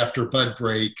right after bud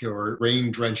break, or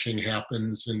rain drenching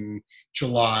happens in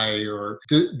July, or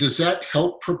does that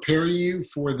help prepare you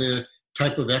for the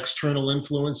type of external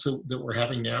influence that we're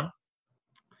having now?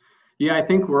 Yeah, I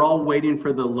think we're all waiting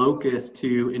for the locust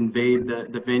to invade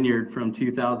the vineyard from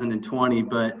 2020.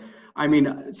 But I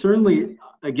mean, certainly,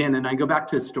 again, and I go back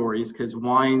to stories, because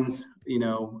wines,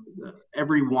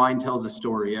 every wine tells a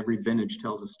story, every vintage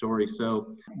tells a story.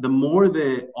 So the more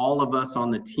that all of us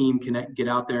on the team can get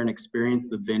out there and experience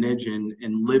the vintage and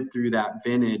live through that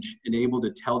vintage and able to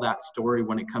tell that story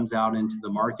when it comes out into the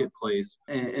marketplace.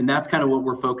 And that's kind of what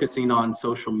we're focusing on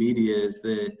social media, is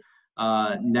that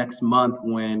next month,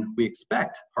 when we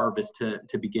expect harvest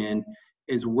to begin,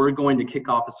 is we're going to kick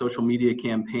off a social media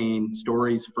campaign,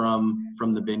 stories from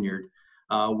the vineyard.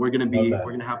 We're going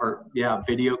to have our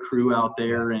video crew out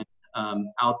there, and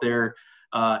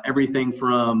everything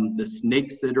from the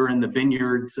snakes that are in the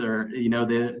vineyards, or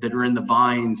that are in the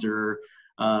vines, or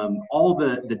all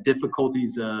the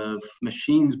difficulties of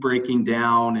machines breaking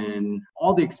down, and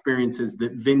all the experiences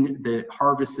that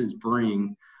harvests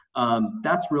bring.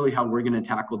 That's really how we're going to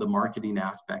tackle the marketing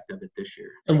aspect of it this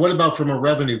year. And what about from a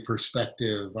revenue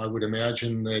perspective? I would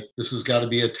imagine that this has got to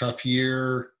be a tough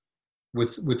year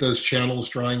with those channels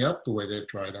drying up the way they've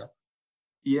dried up.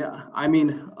 Yeah, I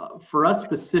mean, for us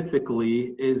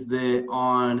specifically, is that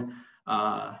on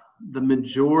the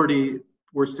majority,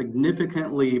 we're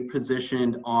significantly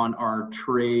positioned on our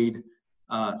trade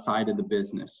side of the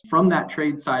business. From that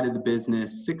trade side of the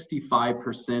business,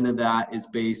 65% of that is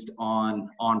based on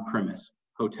on-premise,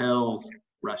 hotels,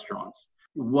 restaurants.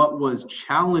 What was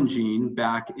challenging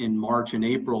back in March and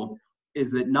April is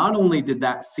that not only did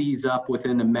that seize up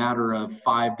within a matter of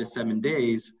 5 to 7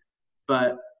 days,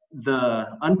 but the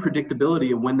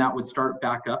unpredictability of when that would start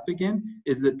back up again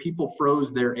is that people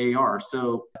froze their AR.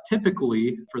 So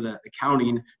typically, for the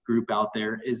accounting group out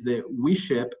there, is that we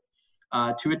ship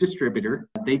to a distributor.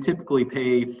 They typically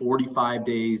pay 45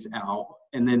 days out,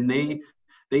 and then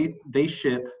they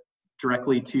ship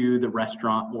directly to the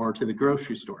restaurant or to the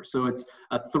grocery store. So it's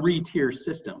a 3-tier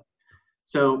system.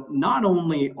 So not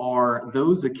only are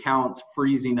those accounts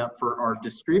freezing up for our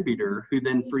distributor, who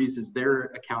then freezes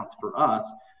their accounts for us,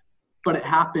 but it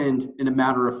happened in a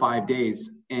matter of 5 days,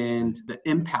 and the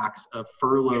impacts of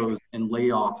furloughs and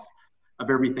layoffs of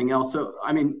everything else. So,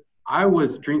 I mean, I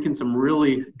was drinking some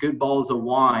really good bottles of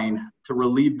wine to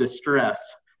relieve the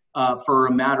stress for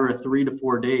a matter of 3 to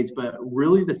 4 days. But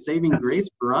really the saving grace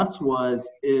for us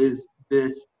is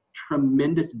this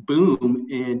tremendous boom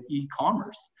in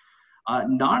e-commerce.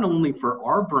 Not only for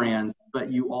our brands,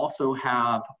 but you also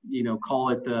have, call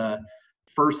it the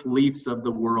First Leafs of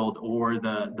the world, or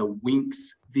the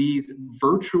Winks, these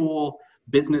virtual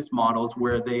business models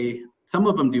where some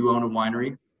of them do own a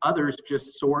winery, others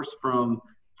just source from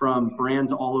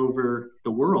brands all over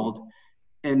the world,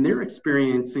 and they're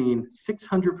experiencing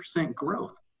 600%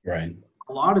 growth. Right.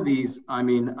 A lot of these, I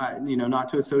mean, not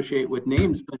to associate with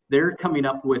names, but they're coming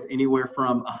up with anywhere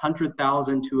from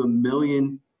 100,000 to 1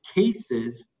 million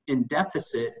cases in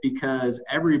deficit, because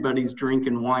everybody's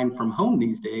drinking wine from home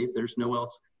these days. There's no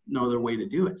other way to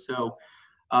do it. So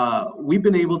we've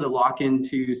been able to lock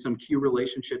into some key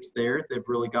relationships there that have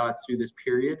really got us through this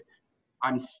period.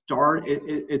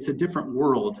 It's a different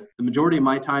world. The majority of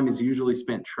my time is usually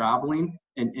spent traveling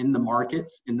and in the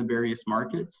markets, in the various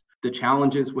markets. The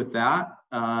challenges with that,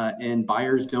 and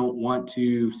buyers don't want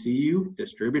to see you.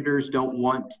 Distributors don't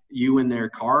want you in their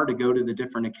car to go to the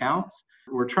different accounts.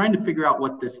 We're trying to figure out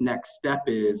what this next step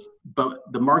is, but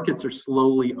the markets are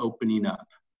slowly opening up.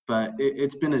 but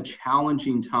it's been a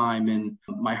challenging time. And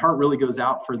my heart really goes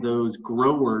out for those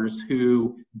growers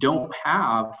who don't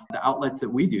have the outlets that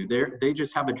we do. They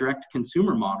just have a direct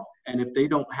consumer model. And if they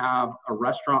don't have a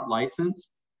restaurant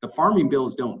license, the farming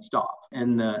bills don't stop.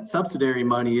 And the subsidiary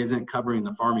money isn't covering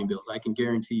the farming bills. I can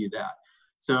guarantee you that.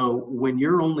 So when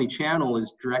your only channel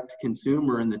is direct to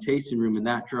consumer in the tasting room and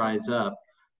that dries up,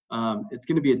 it's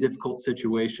going to be a difficult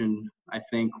situation, I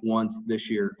think, once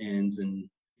this year ends and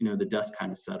the dust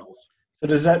kind of settles. So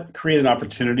does that create an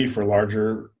opportunity for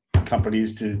larger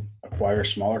companies to acquire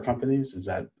smaller companies? Is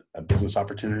that a business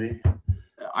opportunity?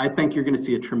 I think you're going to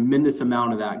see a tremendous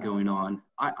amount of that going on.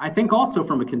 I think also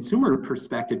from a consumer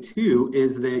perspective too,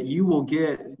 is that you will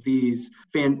get these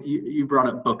you brought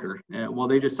up Booker. Well,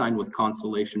 they just signed with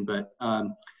Constellation, but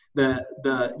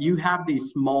you have these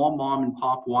small mom and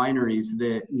pop wineries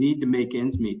that need to make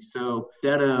ends meet. So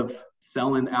instead of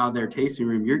selling out of their tasting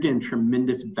room, you're getting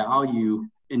tremendous value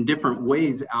in different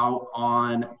ways out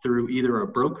on through either a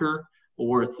broker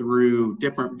or through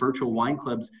different virtual wine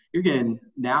clubs. You're getting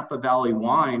Napa Valley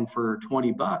wine for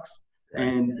 $20.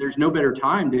 And there's no better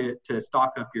time to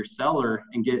stock up your cellar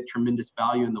and get tremendous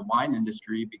value in the wine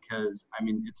industry because,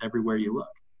 it's everywhere you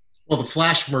look. Well, the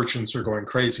flash merchants are going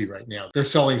crazy right now. They're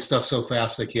selling stuff so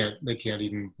fast they can't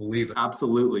even believe it.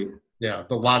 Absolutely. Yeah,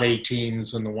 the Lot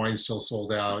 18s and the wine still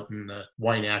sold out, and the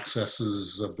Wine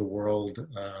Accesses of the world.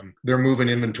 They're moving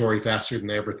inventory faster than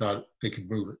they ever thought they could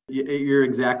move it. You're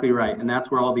exactly right, and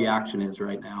that's where all the action is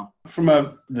right now. From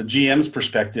the GM's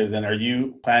perspective, then, are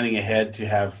you planning ahead to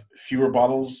have fewer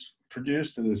bottles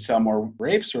produced and then sell more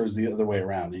grapes, or is the other way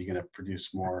around? Are you going to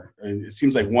produce more? It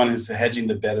seems like one is hedging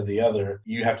the bet of the other.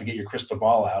 You have to get your crystal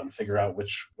ball out and figure out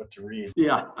what to read.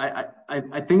 Yeah,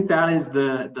 I think that is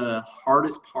the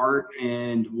hardest part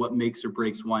and what makes or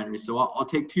breaks wineries. So I'll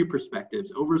take two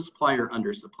perspectives: oversupply or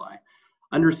undersupply.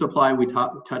 Undersupply, we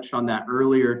touched on that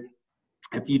earlier.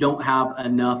 If you don't have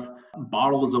enough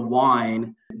bottles of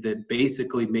wine that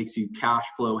basically makes you cash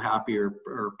flow happy or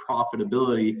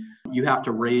profitability, you have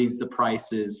to raise the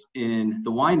prices in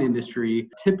the wine industry.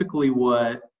 Typically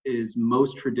what is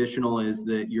most traditional is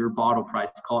that your bottle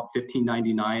price, call it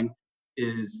 $15.99,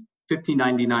 is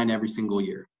 $15.99 every single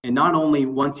year. And not only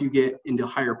once you get into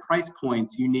higher price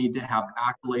points, you need to have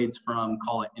accolades from,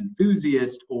 call it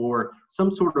enthusiast or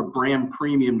some sort of brand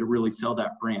premium to really sell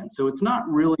that brand. So it's not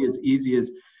really as easy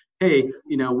as, hey,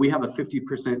 we have a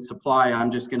 50% supply, I'm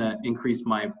just going to increase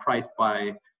my price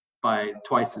by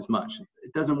twice as much.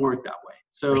 It doesn't work that way.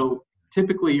 So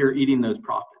typically you're eating those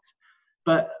profits.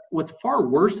 But what's far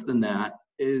worse than that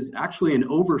is actually an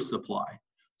oversupply.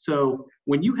 So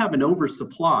when you have an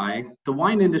oversupply, the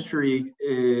wine industry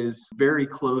is very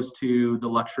close to the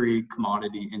luxury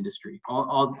commodity industry.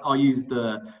 I'll use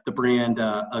the brand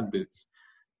UGG boots.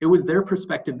 It was their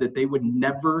perspective that they would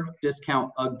never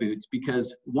discount UGG boots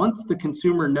because once the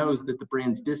consumer knows that the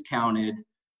brand's discounted,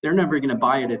 they're never going to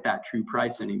buy it at that true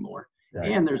price anymore. Right.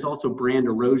 And there's also brand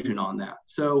erosion on that.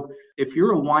 So if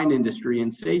you're a wine industry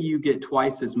and say you get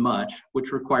twice as much,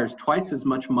 which requires twice as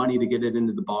much money to get it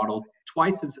into the bottle,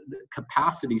 twice as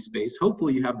capacity space,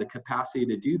 hopefully you have the capacity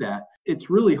to do that.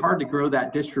 It's really hard to grow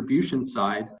that distribution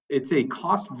side. It's a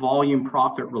cost volume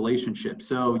profit relationship.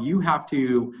 So you have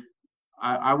to,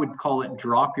 I would call it,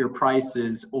 drop your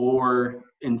prices or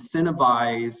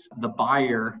incentivize the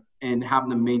buyer and have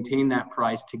them maintain that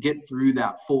price to get through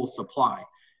that full supply.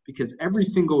 Because every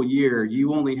single year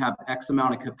you only have X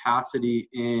amount of capacity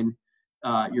in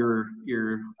your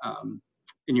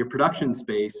production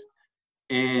space,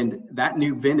 and that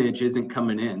new vintage isn't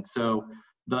coming in. So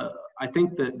I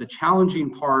think that the challenging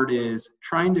part is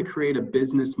trying to create a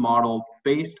business model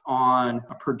based on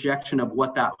a projection of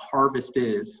what that harvest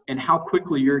is and how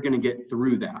quickly you're going to get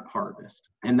through that harvest.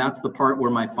 And that's the part where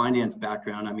my finance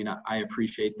background, I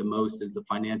appreciate the most, is the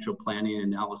financial planning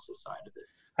and analysis side of it.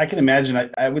 I can imagine.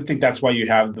 I would think that's why you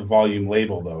have the volume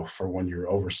label, though, for when you're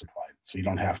oversupplied. So you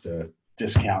don't have to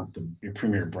discount your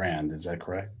premier brand. Is that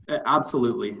correct?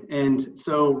 Absolutely. And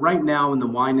so right now in the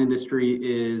wine industry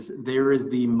there is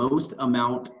the most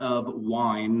amount of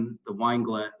wine, the wine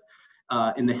glut,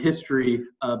 in the history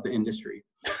of the industry.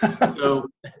 So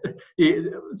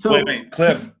wait,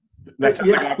 Cliff, that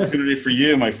sounds like an opportunity for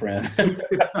you, my friend.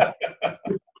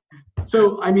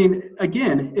 So,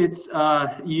 again, it's,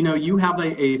 you have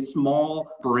a small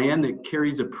brand that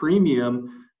carries a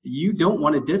premium. You don't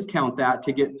want to discount that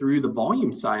to get through the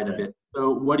volume side of it.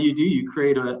 So what do? You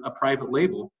create a private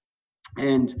label.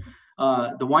 And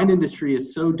the wine industry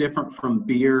is so different from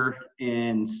beer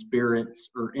and spirits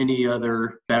or any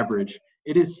other beverage.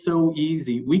 It is so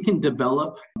easy.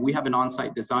 We have an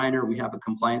on-site designer, we have a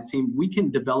compliance team. We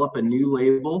can develop a new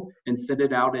label and send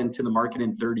it out into the market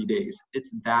in 30 days.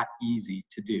 It's that easy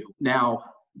to do. Now,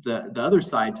 the other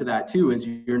side to that too is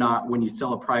when you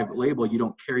sell a private label, you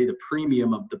don't carry the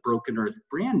premium of the Broken Earth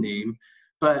brand name,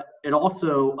 but it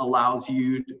also allows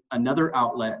you another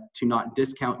outlet to not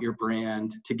discount your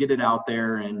brand, to get it out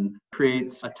there, and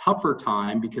creates a tougher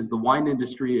time because the wine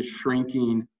industry is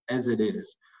shrinking as it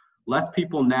is. Less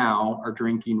people now are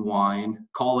drinking wine,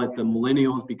 call it the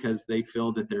millennials, because they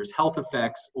feel that there's health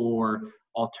effects or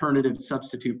alternative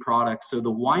substitute products. So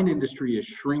the wine industry is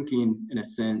shrinking in a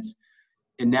sense.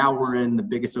 And now we're in the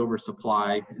biggest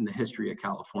oversupply in the history of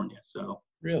California. So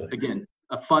Really? Again,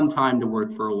 a fun time to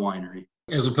work for a winery.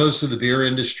 As opposed to the beer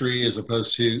industry, as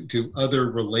opposed to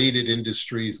other related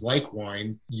industries like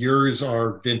wine, yours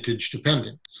are vintage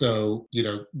dependent. So,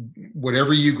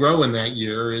 whatever you grow in that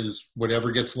year is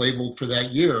whatever gets labeled for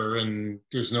that year, and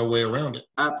there's no way around it.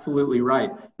 Absolutely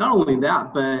right. Not only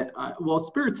that, but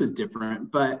spirits is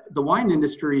different, but the wine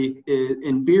industry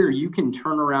in beer, you can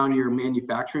turn around your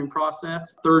manufacturing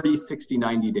process 30, 60,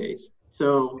 90 days.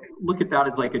 So look at that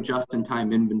as like a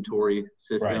just-in-time inventory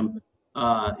system.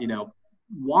 Right.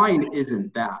 Wine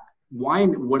isn't that.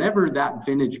 Wine, whatever that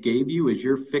vintage gave you is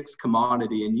your fixed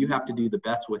commodity, and you have to do the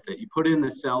best with it. You put it in the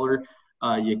cellar.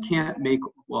 You can't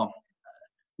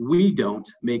we don't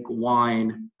make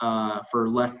wine for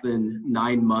less than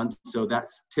 9 months. So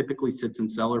that's typically sits in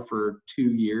cellar for 2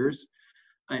 years.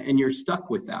 And you're stuck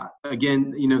with that.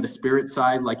 Again, the spirit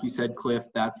side, like you said, Cliff,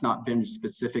 that's not vintage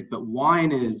specific, but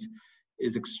wine is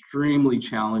extremely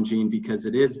challenging because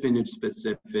it is vintage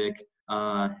specific.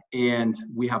 And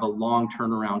we have a long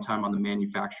turnaround time on the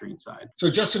manufacturing side. So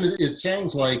Justin, it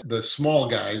sounds like the small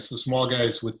guys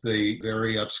with the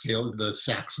very upscale, the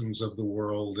Saxons of the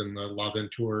world and the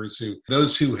Laventeurs,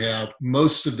 those who have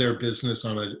most of their business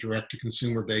on a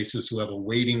direct-to-consumer basis, who have a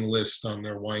waiting list on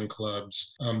their wine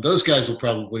clubs, those guys will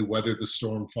probably weather the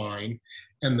storm fine.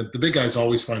 And the big guys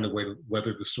always find a way to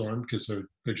weather the storm because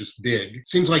they're just big. It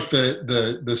seems like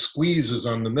the squeeze is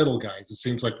on the middle guys. It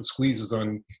seems like the squeeze is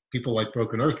on people like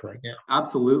Broken Earth right now.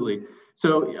 Absolutely.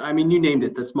 So, you named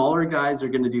it. The smaller guys are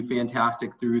going to do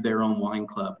fantastic through their own wine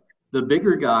club. The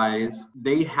bigger guys,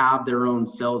 they have their own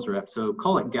sales rep. So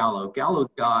call it Gallo. Gallo's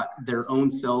got their own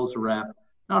sales rep.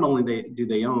 Not only do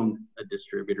they own a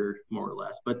distributor, more or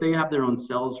less, but they have their own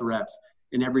sales reps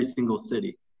in every single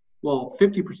city. Well,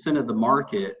 50% of the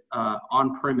market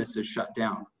on-premise is shut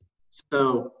down.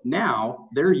 So now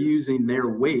they're using their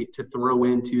weight to throw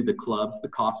into the clubs, the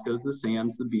Costcos, the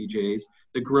Sam's, the BJ's,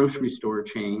 the grocery store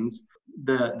chains,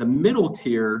 the middle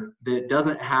tier that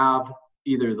doesn't have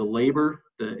either the labor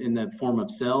in the form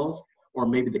of sales or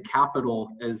maybe the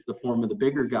capital as the form of the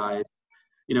bigger guys.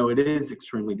 It is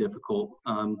extremely difficult.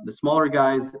 The smaller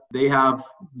guys, they have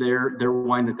their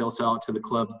wine that they'll sell out to the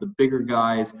clubs. The bigger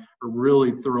guys are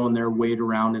really throwing their weight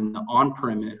around in the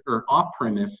on-premise or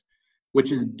off-premise,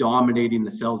 which is dominating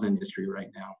the sales industry right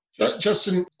now.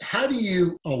 Justin, how do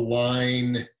you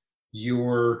align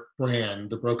your brand,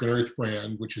 the Broken Earth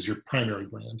brand, which is your primary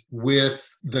brand, with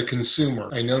the consumer?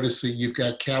 I noticed that you've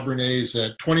got Cabernets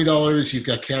at $20, you've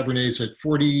got Cabernets at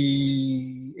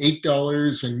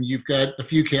 $48, and you've got a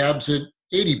few cabs at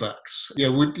 $80.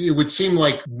 It would seem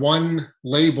like one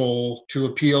label to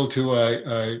appeal to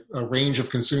a range of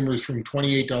consumers from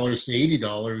 $28 to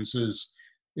 $80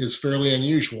 is fairly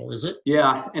unusual, is it?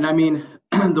 Yeah, and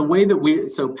the way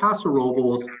that Paso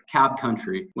Robles, cab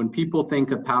country. When people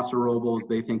think of Paso Robles,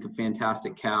 they think of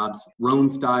fantastic cabs, Rhone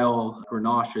style,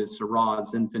 Grenaches,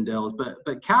 Syrahs, Zinfandels,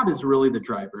 but cab is really the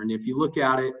driver. And if you look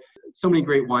at it, so many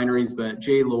great wineries, but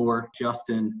J. Lohr,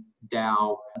 Justin,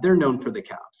 Dow, they're known for the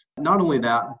cabs. Not only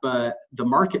that, but the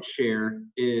market share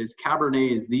is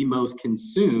Cabernet is the most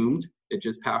consumed, it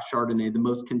just passed Chardonnay, the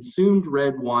most consumed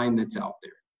red wine that's out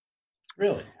there.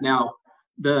 Really? Now,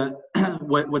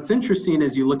 what's interesting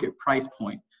is you look at price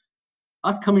point.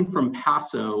 Us coming from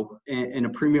Paso in a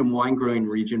premium wine growing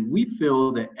region, we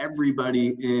feel that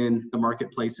everybody in the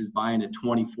marketplace is buying a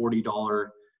 $20, $40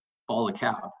 bottle of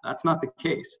cab. That's not the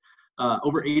case.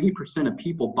 Over 80% of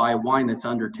people buy wine that's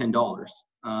under $10.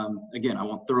 Again, I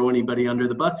won't throw anybody under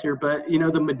the bus here, but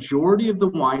the majority of the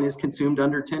wine is consumed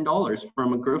under $10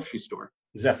 from a grocery store.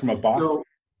 Is that from a box? So,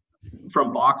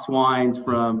 from box wines,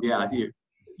 from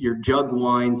your jug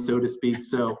wine, so to speak.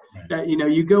 So that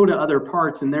you go to other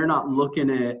parts and they're not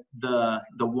looking at the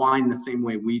wine the same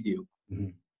way we do. Mm-hmm.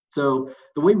 So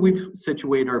the way we've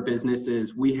situated our business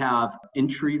is we have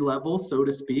entry level, so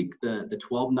to speak, the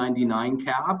 $12.99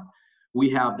 cab. We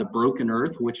have the Broken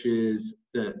Earth, which is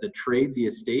the trade, the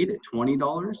estate at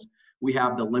 $20. We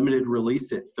have the limited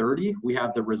release at 30, we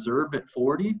have the reserve at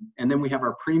 40, and then we have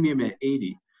our premium at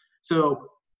 80. So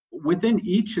within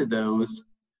each of those,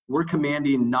 we're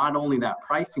commanding not only that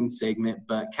pricing segment,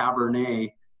 but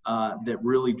Cabernet that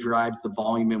really drives the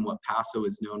volume in what Paso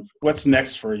is known for. What's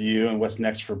next for you and what's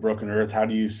next for Broken Earth? How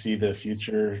do you see the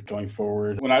future going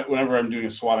forward? Whenever I'm doing a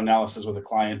SWOT analysis with a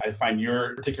client, I find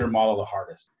your particular model the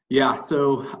hardest. Yeah,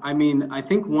 so I mean, I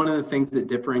think one of the things that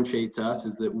differentiates us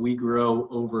is that we grow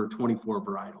over 24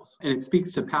 varietals. And it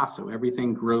speaks to Paso.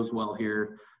 Everything grows well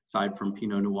here, aside from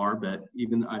Pinot Noir, but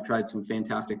even I've tried some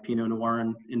fantastic Pinot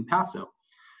Noir in Paso.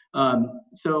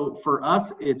 So for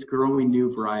us, it's growing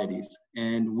new varieties.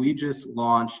 And we just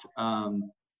launched,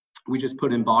 we just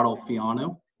put in bottle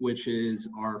Fiano, which is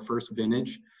our first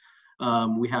vintage.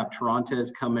 We have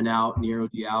Torontes coming out, Nero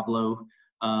Diablo.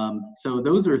 So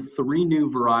those are 3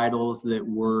 new varietals that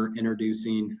we're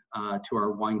introducing to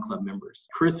our wine club members.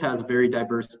 Chris has a very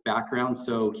diverse background,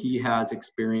 so he has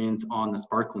experience on the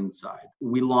sparkling side.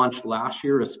 We launched last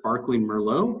year a sparkling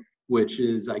Merlot, which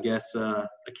is, I guess,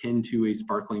 akin to a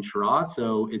sparkling Shiraz,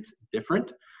 so it's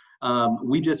different.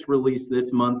 We just released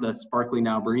this month a sparkling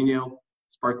Albarino,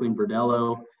 sparkling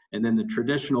Verdelho, and then the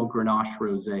traditional Grenache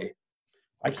Rosé.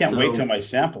 I can't wait till my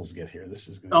samples get here. This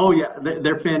is good. Oh yeah,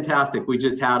 they're fantastic. We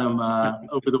just had them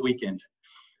over the weekend.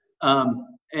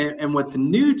 And what's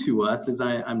new to us is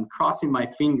I'm crossing my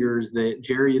fingers that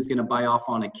Jerry is going to buy off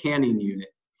on a canning unit.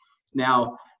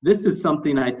 Now, this is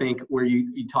something I think where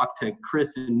you talk to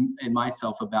Chris and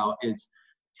myself about. It's,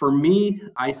 for me,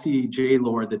 I see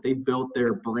J-Lord that they built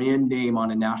their brand name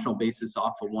on a national basis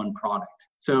off of one product.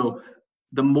 So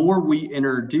the more we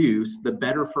introduce, the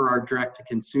better for our direct to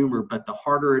consumer, but the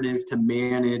harder it is to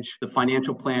manage the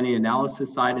financial planning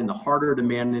analysis side, and the harder to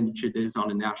manage it is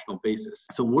on a national basis.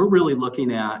 So we're really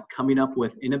looking at coming up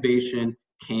with innovation,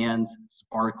 cans,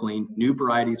 sparkling, new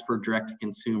varieties for direct to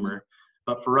consumer.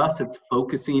 But for us, it's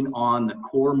focusing on the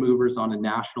core movers on a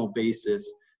national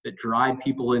basis that drive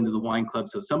people into the wine club.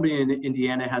 So somebody in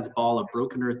Indiana has a bottle of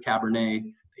Broken Earth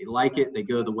Cabernet, they like it, they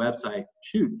go to the website,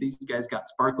 shoot, these guys got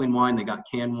sparkling wine, they got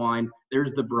canned wine,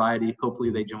 there's the variety, hopefully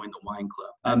they join the wine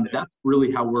club. And that's really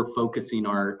how we're focusing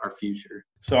our future.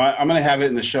 So I'm going to have it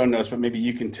in the show notes, but maybe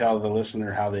you can tell the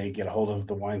listener how they get a hold of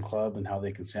the wine club and how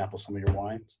they can sample some of your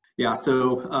wines. Yeah,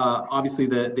 so obviously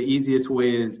the easiest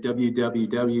way is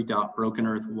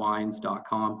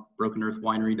www.brokenearthwines.com,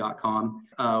 brokenearthwinery.com.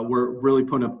 We're really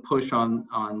putting a push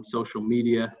on social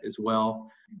media as well.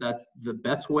 That's the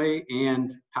best way. And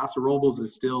Paso Robles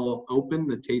is still open.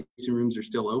 The tasting rooms are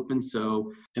still open.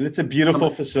 And it's a beautiful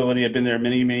facility. I've been there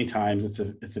many, many times.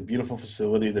 It's a beautiful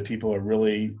facility. The people are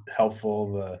really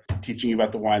helpful, teaching you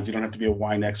about the wines. You don't have to be a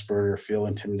wine expert or feel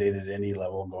intimidated at any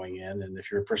level going in. And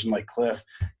if you're a person like Cliff,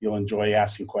 you'll enjoy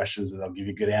asking questions that they'll give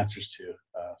you good answers to.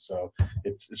 So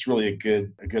it's really a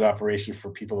good operation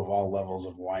for people of all levels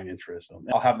of wine interest. So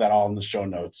I'll have that all in the show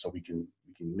notes so we can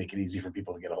make it easy for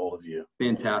people to get a hold of you.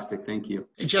 Fantastic. Thank you.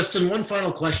 Hey, Justin, one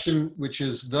final question, which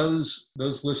is those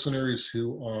listeners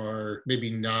who are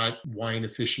maybe not wine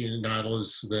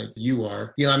aficionados that you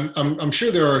are. I'm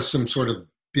sure there are some sort of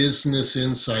business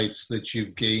insights that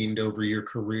you've gained over your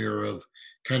career of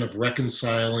kind of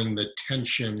reconciling the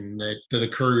tension that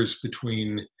occurs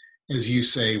between, as you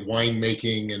say,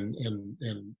 winemaking and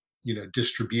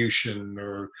distribution,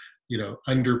 or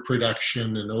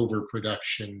underproduction and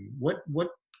overproduction. What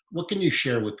can you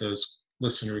share with those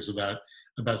listeners about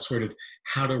sort of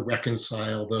how to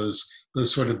reconcile those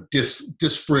sort of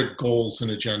disparate goals and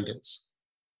agendas?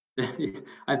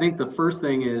 I think the first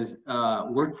thing is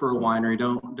work for a winery.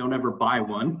 Don't ever buy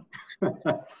one.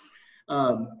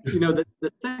 The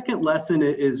second lesson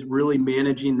is really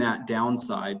managing that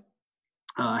downside.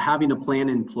 Having a plan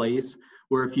in place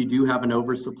where if you do have an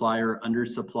oversupply or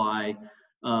undersupply,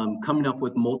 coming up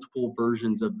with multiple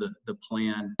versions of the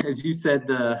plan. As you said,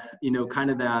 kind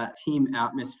of that team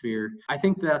atmosphere, I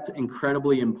think that's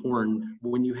incredibly important.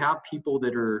 When you have people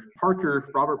that are,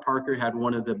 Robert Parker had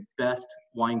one of the best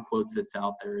wine quotes that's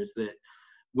out there, is that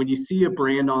when you see a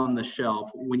brand on the shelf,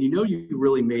 when you know you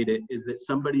really made it, is that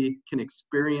somebody can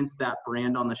experience that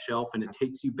brand on the shelf and it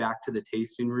takes you back to the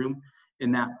tasting room,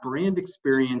 and that brand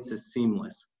experience is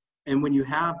seamless. And when you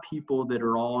have people that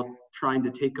are all trying to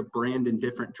take a brand in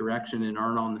different direction and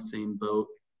aren't on the same boat,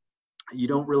 you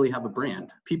don't really have a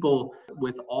brand. People,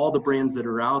 with all the brands that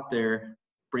are out there,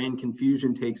 brand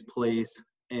confusion takes place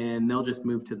and they'll just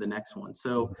move to the next one.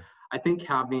 So I think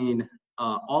having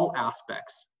all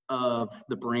aspects of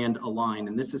the brand aligned,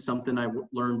 and this is something I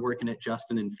learned working at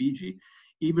Justin in Fiji,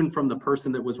 even from the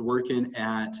person that was working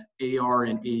at AR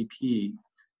and AP,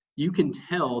 you can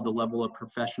tell the level of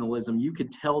professionalism, you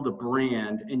could tell the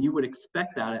brand, and you would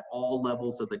expect that at all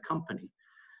levels of the company.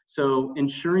 So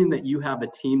ensuring that you have a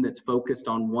team that's focused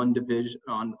on one division,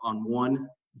 on one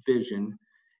vision,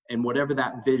 and whatever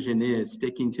that vision is,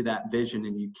 sticking to that vision,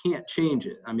 and you can't change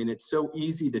it. I mean, it's so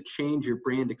easy to change your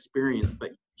brand experience,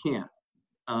 but you can't.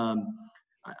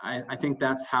 I think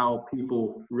that's how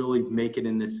people really make it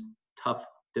in this tough,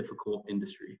 difficult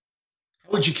industry.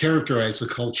 How would you characterize the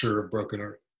culture of Broken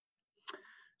Earth?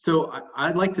 So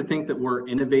I'd like to think that we're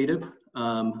innovative.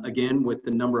 Again, with the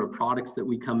number of products that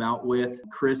we come out with,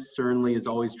 Chris certainly is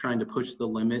always trying to push the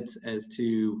limits as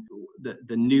to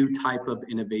the new type of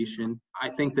innovation. I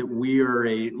think that we are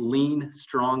a lean,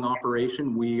 strong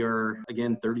operation. We are,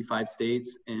 again, 35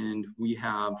 states, and we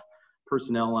have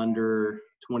personnel under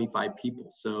 25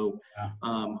 people. So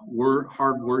we're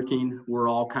hardworking. We're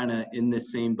all kind of in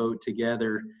this same boat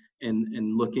together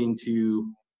and looking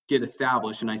to get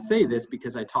established. And I say this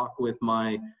because I talk with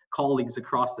my colleagues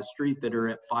across the street that are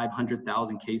at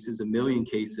 500,000 cases, 1 million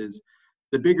cases.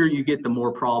 The bigger you get, the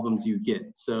more problems you get.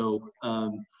 So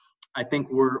I think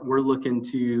we're looking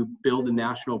to build a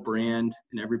national brand,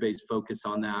 and everybody's focused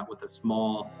on that with a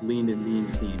small, lean and mean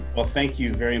team. Well, thank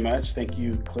you very much. Thank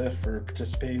you, Cliff, for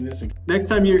participating in this. Next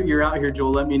time you're out here,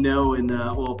 Joel, let me know. And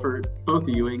well, for both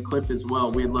of you and Cliff as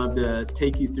well, we'd love to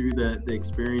take you through the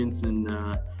experience and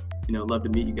love to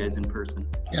meet you guys in person.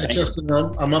 Yeah, Justin,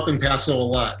 I'm up in Paso a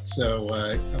lot, so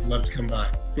I'd love to come by.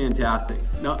 Fantastic.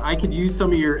 No, I could use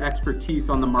some of your expertise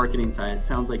on the marketing side. It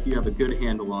sounds like you have a good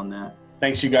handle on that.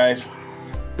 Thanks, you guys.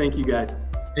 Thank you, guys.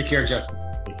 Take care, Justin.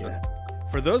 Take care.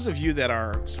 For those of you that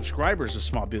are subscribers of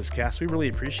Small Bizcast, we really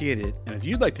appreciate it. And if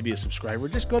you'd like to be a subscriber,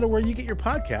 just go to where you get your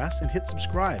podcast and hit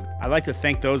subscribe. I'd like to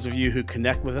thank those of you who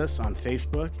connect with us on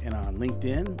Facebook and on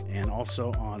LinkedIn and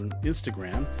also on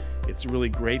Instagram. It's really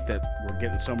great that we're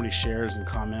getting so many shares and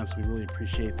comments. We really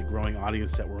appreciate the growing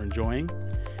audience that we're enjoying.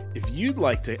 If you'd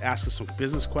like to ask us some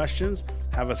business questions,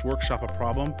 have us workshop a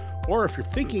problem, or if you're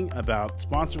thinking about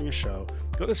sponsoring a show,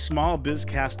 go to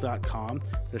smallbizcast.com.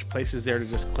 There's places there to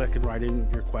just click and write in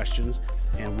your questions,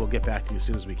 and we'll get back to you as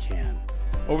soon as we can.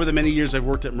 Over the many years I've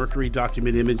worked at Mercury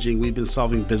Document Imaging, we've been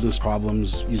solving business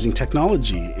problems using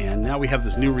technology, and now we have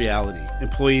this new reality.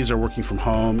 Employees are working from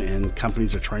home, and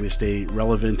companies are trying to stay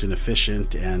relevant and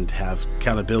efficient and have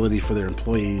accountability for their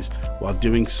employees while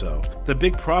doing so. The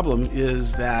big problem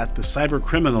is that the cyber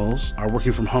criminals are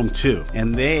working from home too,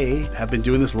 and they have been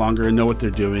doing this longer and know what they're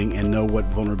doing and know what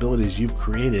vulnerabilities you've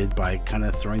created by kind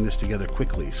of throwing this together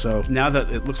quickly. So now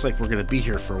that it looks like we're going to be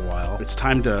here for a while, it's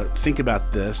time to think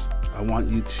about this. I want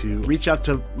you to reach out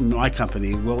to my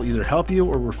company. We'll either help you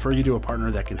or refer you to a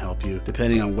partner that can help you,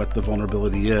 depending on what the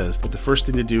vulnerability is. But the first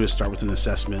thing to do is start with an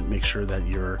assessment, make sure that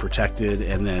you're protected,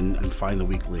 and then find the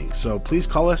weak link. So please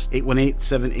call us,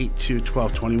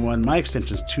 818-782-1221. My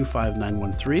extension is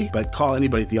 25913, but call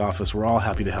anybody at the office. We're all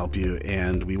happy to help you,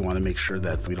 and we want to make sure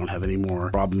that we don't have any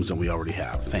more problems than we already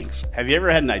have. Thanks. Have you ever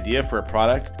had an idea for a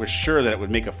product, was sure that it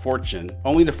would make a fortune,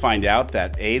 only to find out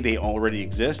that A, they already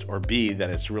exist, or B, that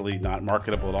it's really not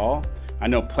marketable at all? I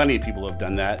know plenty of people have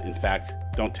done that. In fact,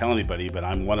 don't tell anybody, but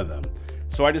I'm one of them.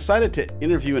 So I decided to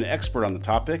interview an expert on the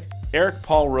topic. Eric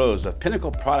Paul Rose of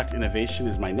Pinnacle Product Innovation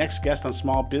is my next guest on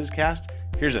Small Bizcast.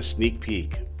 Here's a sneak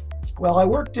peek. Well, I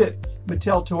worked at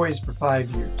Mattel Toys for 5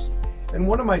 years, and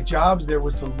one of my jobs there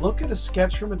was to look at a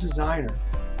sketch from a designer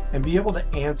and be able to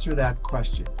answer that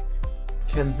question.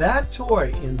 Can that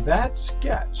toy in that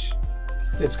sketch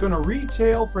that's going to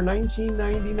retail for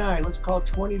 $19.99, let's call it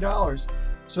 $20,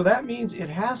 so that means it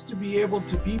has to be able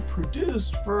to be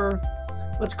produced for,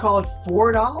 let's call it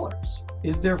 $4.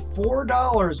 Is there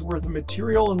 $4 worth of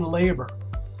material and labor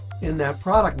in that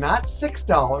product? Not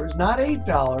 $6, not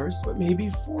 $8, but maybe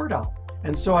 $4.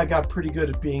 And so I got pretty good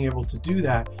at being able to do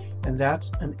that. And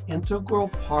that's an integral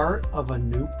part of a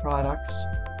new product's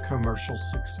commercial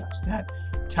success. That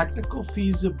technical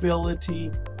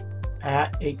feasibility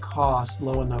at a cost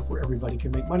low enough where everybody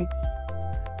can make money.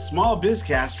 Small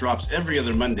Bizcast drops every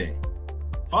other Monday.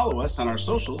 Follow us on our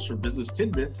socials for business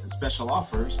tidbits and special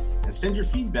offers, and send your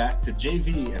feedback to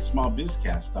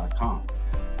jv@smallbizcast.com.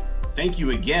 Thank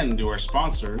you again to our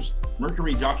sponsors,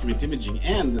 Mercury Document Imaging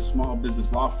and the Small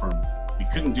Business Law Firm. We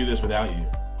couldn't do this without you.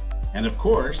 And of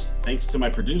course, thanks to my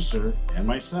producer and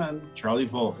my son, Charlie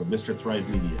Volk of Mr. Thrive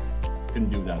Media.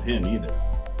 Couldn't do without him either.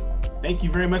 Thank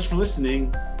you very much for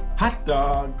listening. Hot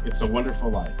dog, it's a wonderful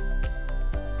life.